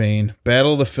campaign,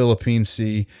 Battle of the Philippine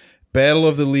Sea, Battle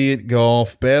of the Liat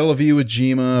Gulf, Battle of Iwo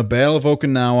Jima, Battle of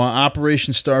Okinawa,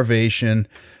 Operation Starvation.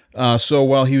 So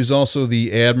while he was also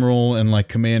the admiral and like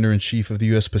commander-in-chief of the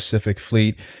U.S. Pacific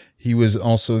Fleet, he was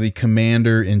also the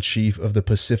commander-in-chief of the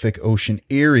Pacific Ocean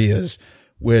areas,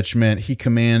 which meant he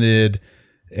commanded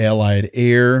Allied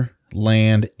air,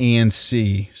 land, and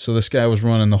sea. So this guy was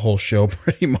running the whole show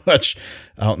pretty much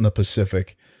out in the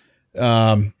Pacific.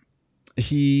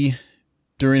 He,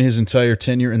 during his entire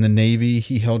tenure in the Navy,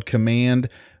 he held command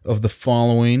of the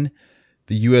following: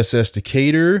 the USS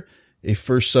Decatur, a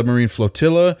first submarine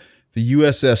flotilla, the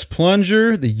USS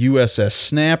Plunger, the USS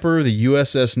Snapper, the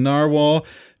USS Narwhal,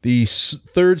 the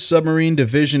 3rd Submarine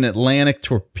Division Atlantic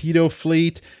Torpedo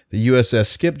Fleet, the USS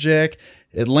Skipjack,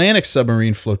 Atlantic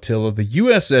Submarine Flotilla, the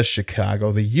USS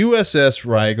Chicago, the USS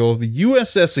Rigel, the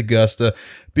USS Augusta,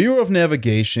 Bureau of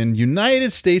Navigation,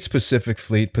 United States Pacific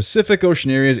Fleet, Pacific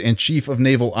Ocean Areas, and Chief of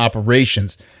Naval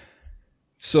Operations.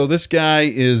 So this guy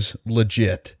is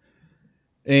legit.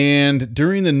 And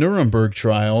during the Nuremberg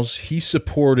trials, he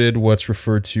supported what's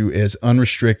referred to as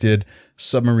unrestricted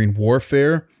submarine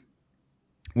warfare,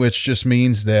 which just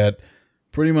means that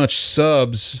pretty much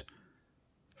subs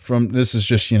this is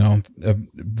just, a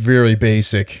very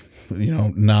basic,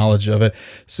 knowledge of it,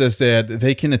 says that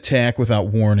they can attack without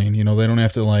warning. They don't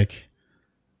have to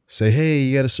say, hey,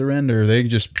 you got to surrender, they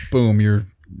just, boom, you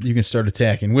can start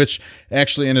attacking, which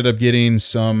actually ended up getting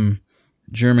some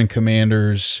German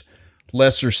commanders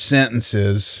lesser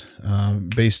sentences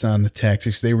based on the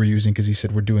tactics they were using, because he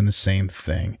said, we're doing the same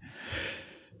thing.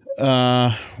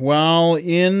 While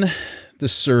in the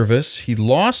service, he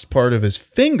lost part of his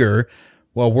finger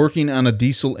while working on a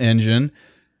diesel engine,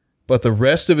 but the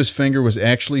rest of his finger was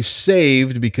actually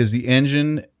saved because the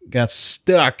engine got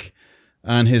stuck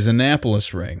on his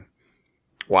Annapolis ring.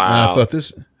 Wow. I thought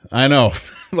this, I know,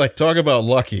 like, talk about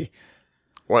lucky.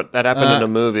 What, that happened in a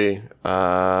movie,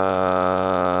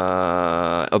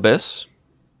 Abyss?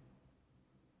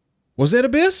 Was that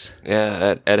Abyss?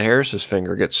 Yeah, Ed Harris's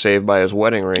finger gets saved by his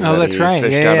wedding ring Oh, that that's he right.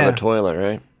 fished Yeah, out yeah. of the toilet,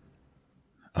 right?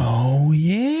 Oh,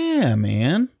 yeah,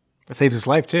 man. It saves his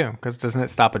life too, because doesn't it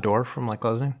stop a door from like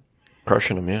closing?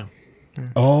 Crushing him, yeah.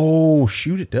 Oh,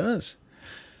 shoot, it does.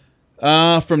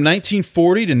 From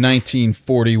 1940 to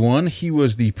 1941, he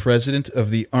was the president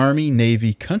of the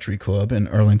Army-Navy Country Club in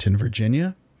Arlington,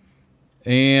 Virginia.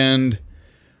 And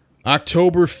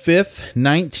October 5th,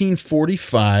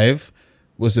 1945,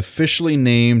 was officially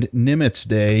named Nimitz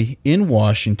Day in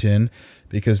Washington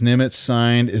because Nimitz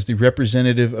signed as the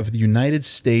representative of the United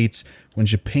States when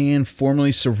Japan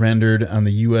formally surrendered on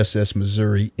the USS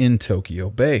Missouri in Tokyo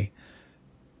Bay.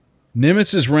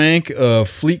 Nimitz's rank of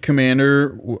fleet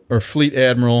commander or fleet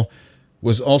admiral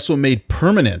was also made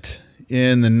permanent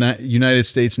in the United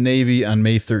States Navy on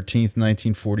May 13th,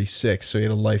 1946. So he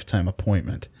had a lifetime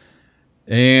appointment.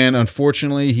 And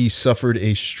unfortunately, he suffered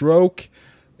a stroke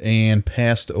and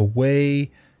passed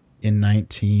away in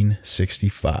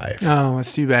 1965. Oh,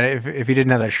 that's too bad. If he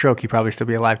didn't have that stroke, he'd probably still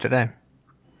be alive today.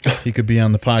 He could be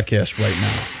on the podcast right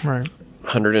now. Right.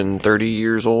 130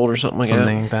 years old or something like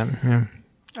Something like that. Yeah.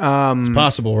 It's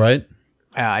possible, right?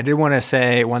 I did want to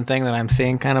say one thing that I'm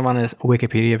seeing kind of on his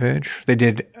Wikipedia page. They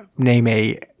did name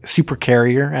a super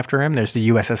carrier after him. There's the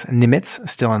USS Nimitz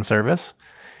still in service.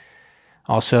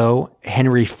 Also,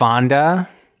 Henry Fonda,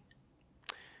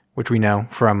 which we know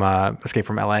from Escape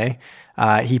from L.A.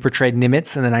 He portrayed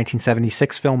Nimitz in the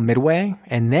 1976 film Midway.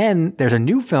 And then there's a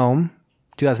new film,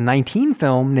 2019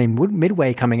 film named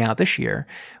Midway coming out this year,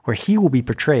 where he will be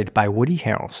portrayed by Woody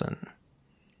Harrelson.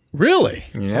 Really?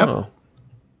 Yep. Oh.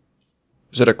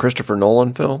 Is it a Christopher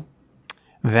Nolan film?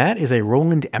 That is a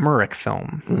Roland Emmerich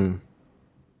film.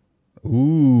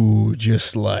 Ooh,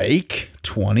 just like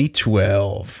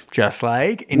 2012. Just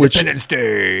like Independence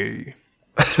Day.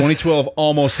 2012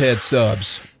 almost had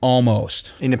subs.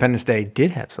 Almost. Independence Day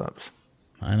did have subs.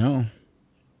 I know.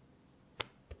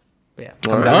 Yeah.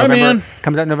 All right. All right, man.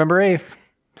 Comes out November 8th.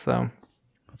 So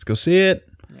Let's go see it.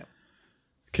 Yep.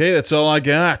 Okay, that's all I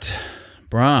got.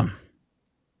 Brom.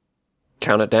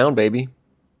 Count it down, baby.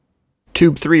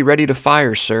 Tube 3 ready to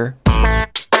fire, sir.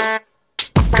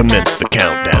 Commence the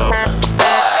countdown.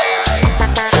 5,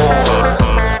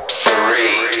 4,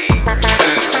 3, 2,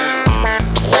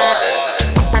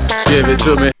 1. Give it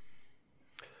to me.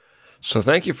 So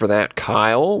thank you for that,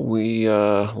 Kyle. We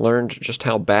learned just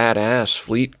how badass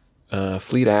Fleet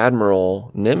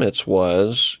Admiral Nimitz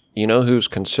was. You know who's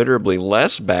considerably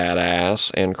less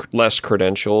badass and less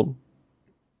credentialed?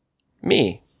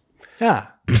 Me. yeah.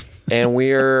 And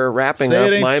we're wrapping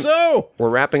Say it up ain't so. we're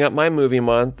wrapping up my movie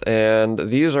month, and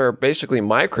these are basically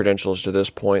my credentials to this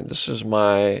point. This is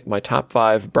my top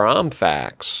 5 Brom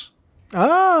facts.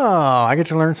 Oh, I get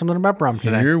to learn something about Brom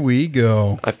today. Here we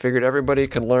go. I figured everybody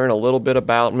could learn a little bit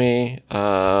about me.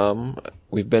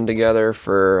 We've been together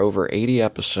for over 80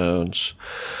 episodes.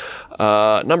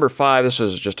 Number 5, this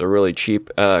is just a really cheap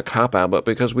cop-out, but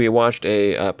because we watched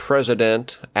a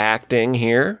president acting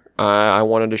here, I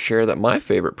wanted to share that my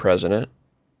favorite president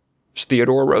is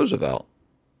Theodore Roosevelt.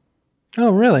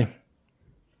 Oh, really?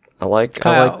 I like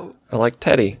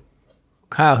Teddy.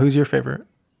 Kyle, who's your favorite?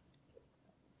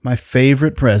 My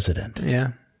favorite president.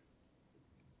 Yeah.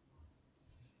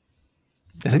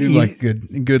 Is it Do easy? like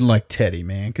good like Teddy,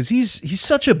 man, because he's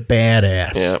such a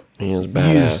badass. Yeah, he is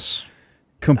badass.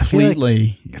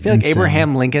 Completely. I feel like insane.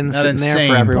 Abraham Lincoln's Not sitting insane, there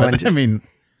for everyone. but, I mean,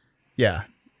 yeah,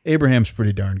 Abraham's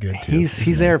pretty darn good too.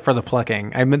 He's there for the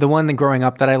plucking. I mean, the one that growing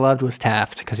up that I loved was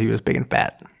Taft because he was big and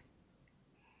fat.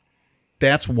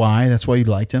 That's why you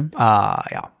liked him.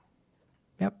 Yeah.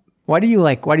 Yep. Why do you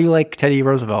like Teddy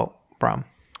Roosevelt, Brom?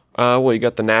 Well, you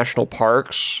got the national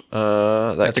parks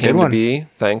that That's a good came to one. be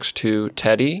thanks to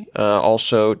Teddy.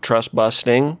 Also, trust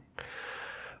busting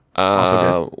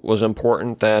was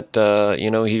important. That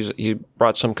he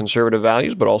brought some conservative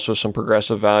values, but also some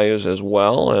progressive values as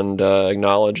well, and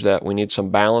acknowledged that we need some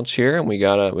balance here, and we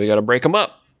gotta break them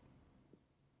up.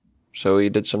 So he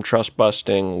did some trust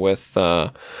busting with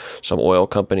some oil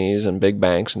companies and big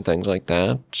banks and things like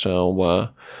that. So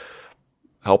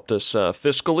helped us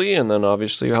fiscally, and then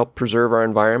obviously helped preserve our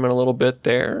environment a little bit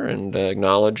there and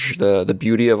acknowledge the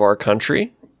beauty of our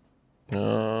country.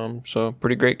 So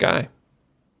pretty great guy.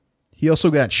 He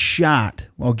also got shot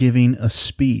while giving a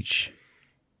speech.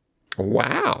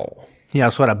 Wow. He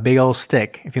also had a big old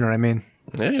stick, if you know what I mean.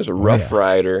 Yeah, he was a rough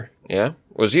rider. Yeah.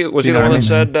 Was he the one that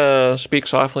said, speak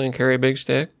softly and carry a big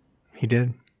stick? He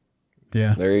did.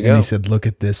 Yeah. There you and go. he said, look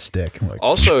at this stick. I'm like,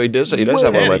 Also, he does have one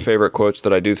of my Teddy. favorite quotes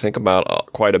that I do think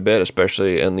about quite a bit,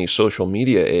 especially in the social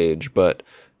media age, but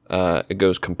it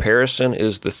goes, comparison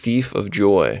is the thief of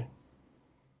joy.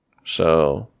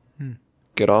 So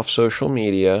get off social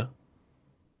media.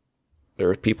 There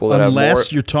are people that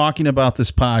unless you're talking about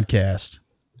this podcast.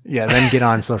 Yeah, then get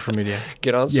on social media.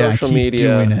 get on Yeah, social keep media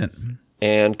doing it.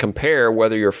 and compare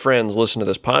whether your friends listen to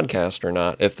this podcast or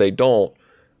not. If they don't,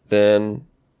 then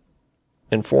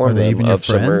inform Are they them even your of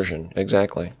friends? submersion.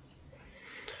 Exactly.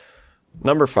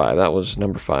 Number 5. That was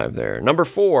number 5 there. Number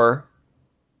 4.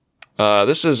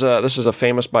 This is a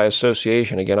famous by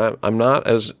association. Again, I'm not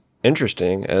as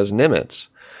interesting as Nimitz.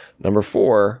 Number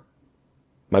 4.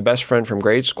 My best friend from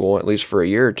grade school, at least for a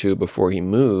year or two before he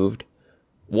moved,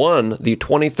 won the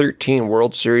 2013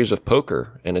 World Series of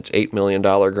Poker and its $8 million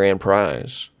grand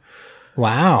prize.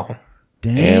 Wow.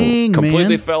 Dang, And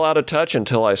completely man. fell out of touch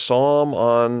until I saw him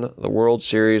on the World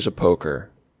Series of Poker.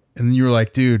 And you were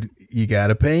like, dude, you got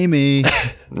to pay me.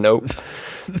 Nope.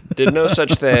 Did no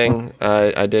such thing.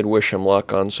 I did wish him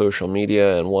luck on social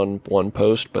media and one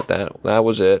post, but that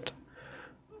was it.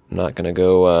 I'm not going to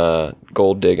go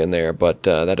gold digging there, but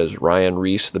that is Ryan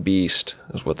Reese the Beast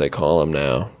is what they call him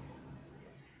now.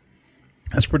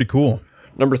 That's pretty cool.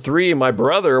 Number 3, my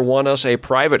brother won us a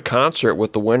private concert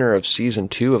with the winner of Season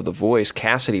 2 of The Voice,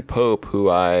 Cassidy Pope, who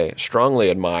I strongly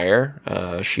admire.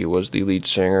 She was the lead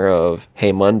singer of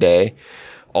Hey Monday.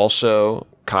 Also,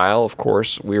 Kyle, of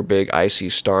course, we're big Icy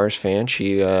Stars fan.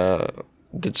 She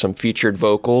did some featured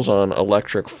vocals on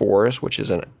Electric Forest, which is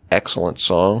an excellent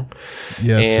song.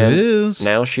 Yes, And it is.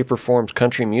 now she performs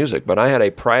country music. But I had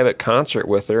a private concert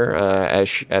with her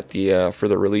for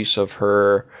the release of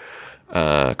her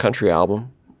country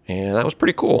album, and that was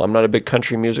pretty cool. I'm not a big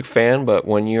country music fan, but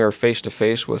when you're face to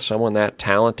face with someone that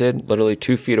talented, literally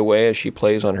 2 feet away as she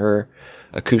plays on her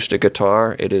acoustic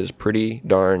guitar, it is pretty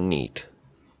darn neat.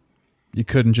 You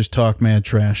couldn't just talk mad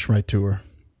trash right to her.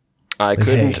 I Big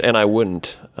couldn't, hey. and I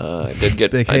wouldn't. I did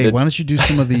get. Big, I hey, did- why don't you do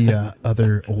some of the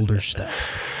other older stuff?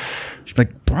 She's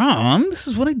like, Brom, this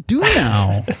is what I do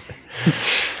now.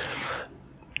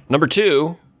 Number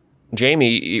 2,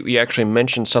 Jamie, you actually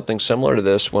mentioned something similar to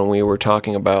this when we were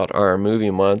talking about our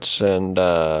movie months, and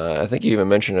I think you even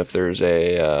mentioned if there's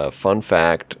a fun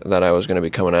fact that I was going to be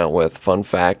coming out with, fun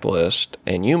fact list,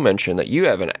 and you mentioned that you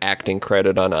have an acting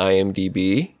credit on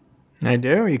IMDb. I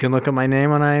do. You can look up my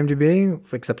name on IMDb,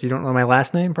 except you don't know my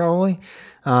last name, probably.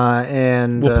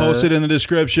 And We'll post it in the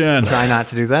description. try not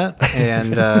to do that.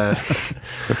 And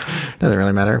doesn't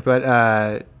really matter. But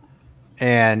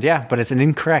but it's an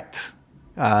incorrect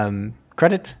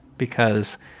credit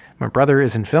because my brother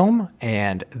is in film,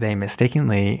 and they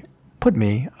mistakenly put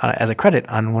me as a credit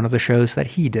on one of the shows that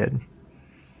he did.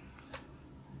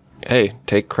 Hey,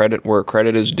 take credit where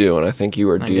credit is due, and I think you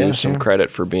are due guess, some yeah.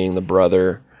 credit for being the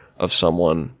brother of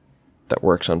someone that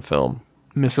works on film.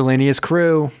 Miscellaneous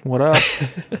crew, what up?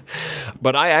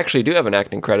 But I actually do have an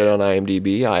acting credit on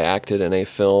IMDb. I acted in a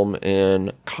film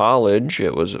in college.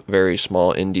 It was a very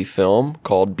small indie film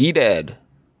called Be Dead.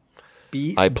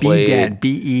 I played Dead.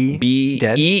 B-E.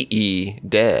 Dead. B-E-E,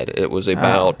 Dead. It was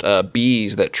about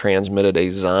bees that transmitted a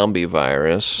zombie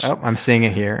virus. Oh, I'm seeing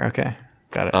it here. Okay.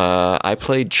 Got it. I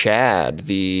played Chad,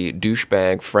 the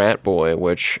douchebag frat boy,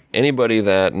 which anybody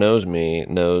that knows me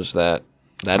knows that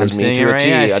is me seeing to it a right T.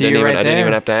 here. I I see didn't you even right I didn't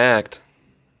even there. have to act.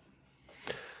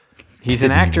 He's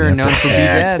an actor known for Be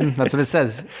Dead. That's what it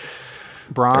says. There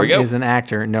Braun we go. is an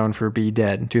actor known for Be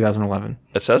Dead, 2011.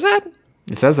 It says that?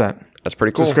 It says that. That's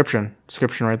pretty cool. Description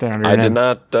right there under I your did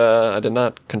name. did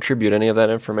not contribute any of that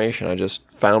information. I just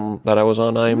found that I was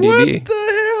on What IMDb. the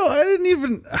hell? I didn't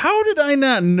even. How did I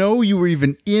not know you were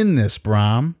even in this,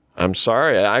 Brom? I'm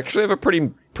sorry. I actually have a pretty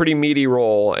meaty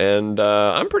role, and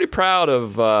I'm pretty proud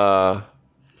of.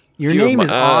 Your few of name my-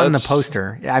 is on the it's-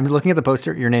 poster. Yeah, I'm looking at the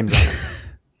poster. Your name's on it.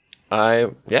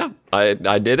 I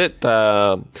did it.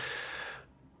 I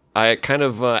kind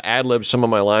of ad-libbed some of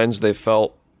my lines. It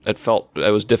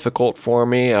was difficult for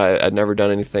me. I'd never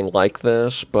done anything like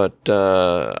this, but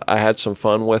I had some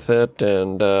fun with it.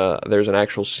 And there's an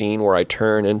actual scene where I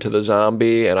turn into the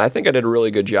zombie, and I think I did a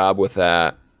really good job with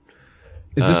that.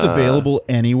 Is this available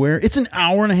anywhere? It's an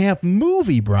hour-and-a-half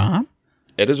movie, Brom.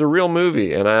 It is a real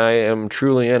movie, and I am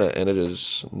truly in it, and it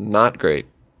is not great.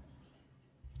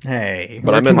 Hey.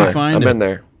 But I'm in there. I'm in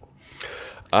there.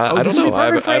 I don't know. I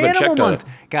haven't checked on it.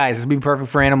 Guys, this would be perfect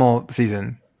for animal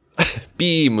season.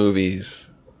 B movies.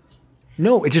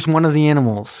 No, it's just one of the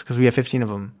animals because we have 15 of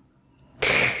them.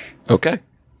 Okay.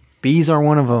 Bees are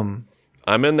one of them.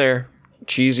 I'm in there.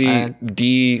 Cheesy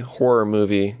D horror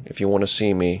movie. If you want to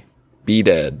see me, Be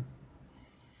Dead.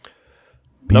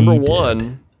 Number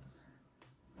one.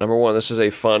 This is a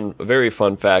very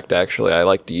fun fact. Actually, I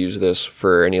like to use this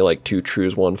for any like 2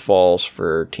 trues, 1 false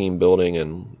for team building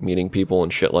and meeting people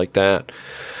and shit like that.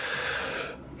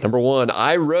 Number 1,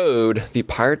 I rode the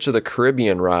Pirates of the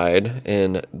Caribbean ride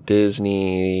in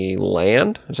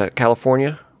Disneyland. Is that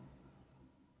California?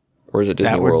 Or is it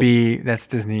Disney World? That's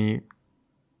Disney.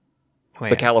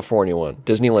 The California one,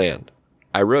 Disneyland.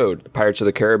 I rode the Pirates of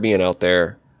the Caribbean out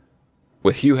there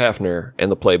with Hugh Hefner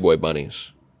and the Playboy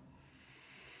Bunnies.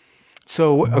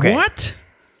 So, okay. What?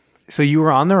 So you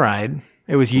were on the ride.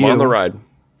 It was you. I'm on the ride.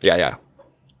 Yeah.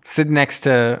 Sitting next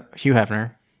to Hugh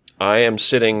Hefner. I am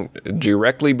sitting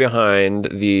directly behind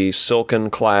the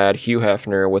silken-clad Hugh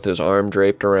Hefner with his arm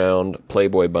draped around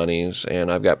Playboy Bunnies,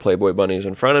 and I've got Playboy Bunnies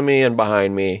in front of me and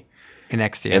behind me. And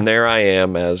next to you. And there I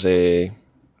am as a,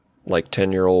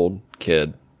 10-year-old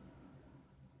kid.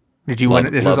 Did you win?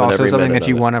 This is also something that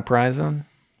you won a prize on?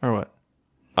 Or what?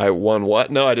 I won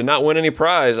what? No, I did not win any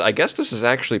prize. I guess this is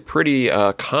actually pretty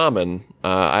common.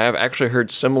 I have actually heard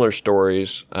similar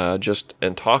stories just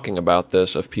in talking about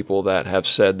this of people that have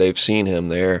said they've seen him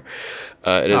there.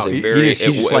 It is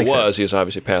he's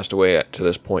obviously passed away to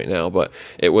this point now, but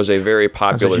it was a very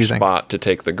popular spot to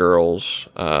take the girls.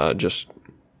 Just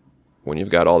when you've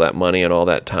got all that money and all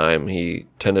that time, he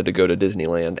tended to go to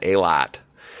Disneyland a lot.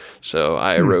 So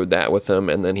I rode that with him,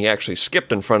 and then he actually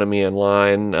skipped in front of me in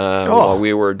line while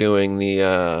we were doing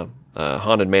the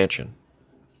Haunted Mansion.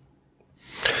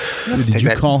 Did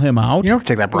you call him out? You don't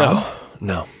take that, bro.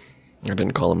 No, I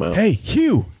didn't call him out. Hey,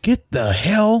 Hugh, get the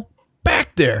hell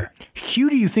back there. Who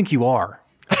do you think you are?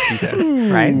 He said,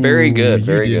 right? Very good,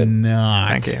 very you good. Did not.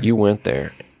 Thank you. You went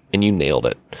there, and you nailed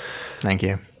it. Thank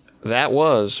you. That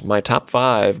was my top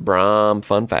 5 Brom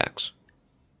fun facts.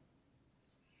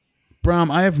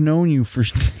 Brom, I have known you for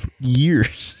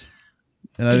years.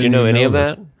 And Did you know any of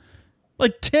that?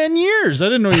 Like 10 years. I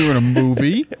didn't know you were in a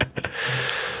movie.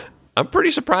 I'm pretty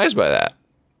surprised by that.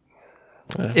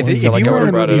 If you were in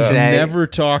a movie today, never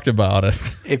talked about it.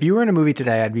 If you were in a movie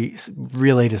today, I'd be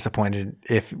really disappointed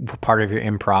if part of your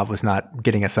improv was not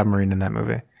getting a submarine in that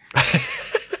movie.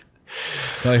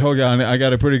 Like, hold on, I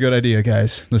got a pretty good idea,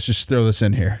 guys. Let's just throw this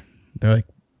in here. They're like,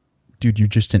 dude, you're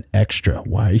just an extra.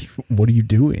 Why? What are you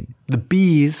doing? The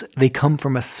bees, they come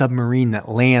from a submarine that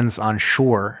lands on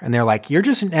shore, and they're like, you're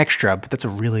just an extra, but that's a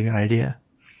really good idea.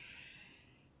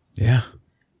 Yeah.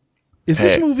 Is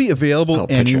this movie available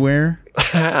anywhere?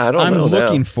 I don't know. I'm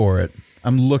looking for it.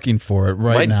 I'm looking for it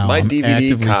right now. My I'm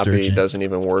DVD copy searching. Doesn't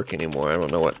even work anymore. I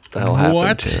don't know what the hell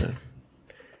happened to it.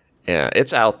 Yeah,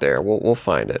 it's out there. We'll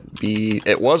find it.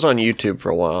 It was on YouTube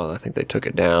for a while. I think they took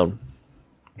it down.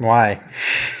 Why?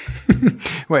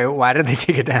 Wait, why did they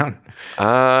take it down?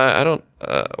 I don't.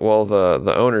 Well,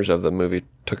 the owners of the movie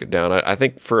took it down. I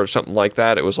think for something like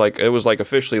that, it was like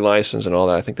officially licensed and all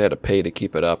that. I think they had to pay to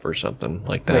keep it up or something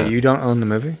like that. Wait, you don't own the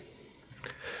movie?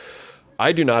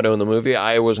 I do not own the movie.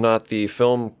 I was not the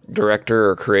film director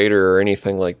or creator or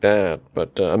anything like that.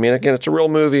 But I mean, again, it's a real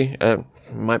movie.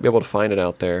 Might be able to find it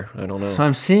out there. I don't know. So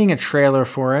I'm seeing a trailer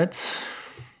for it.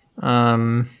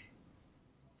 I'm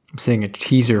seeing a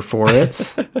teaser for it.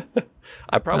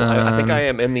 I think I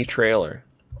am in the trailer.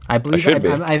 I believe I should be.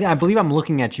 I believe I'm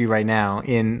looking at you right now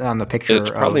on the picture.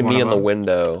 It's probably me in the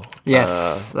window.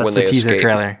 Yes, that's when the teaser escape.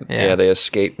 trailer. Yeah, they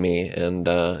escape me, and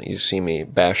you see me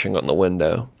bashing on the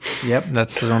window. Yep,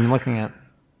 that's what I'm looking at.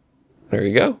 There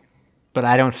you go. But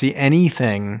I don't see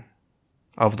anything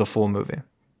of the full movie.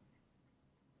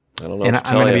 I don't know. And what to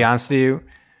I'm tell going to you. be honest with you.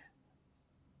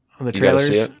 The You gotta trailers,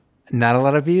 see it? not a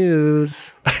lot of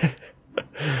views.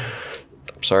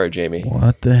 I'm sorry, Jamie.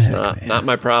 What the heck? Not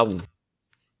my problem.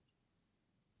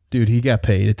 Dude, he got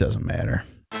paid. It doesn't matter.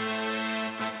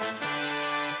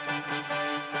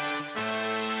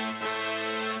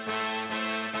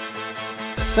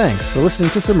 Thanks for listening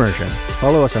to Submersion.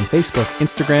 Follow us on Facebook,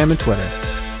 Instagram, and Twitter.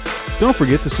 Don't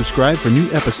forget to subscribe for new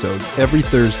episodes every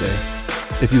Thursday.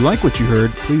 If you like what you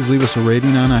heard, please leave us a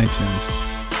rating on iTunes.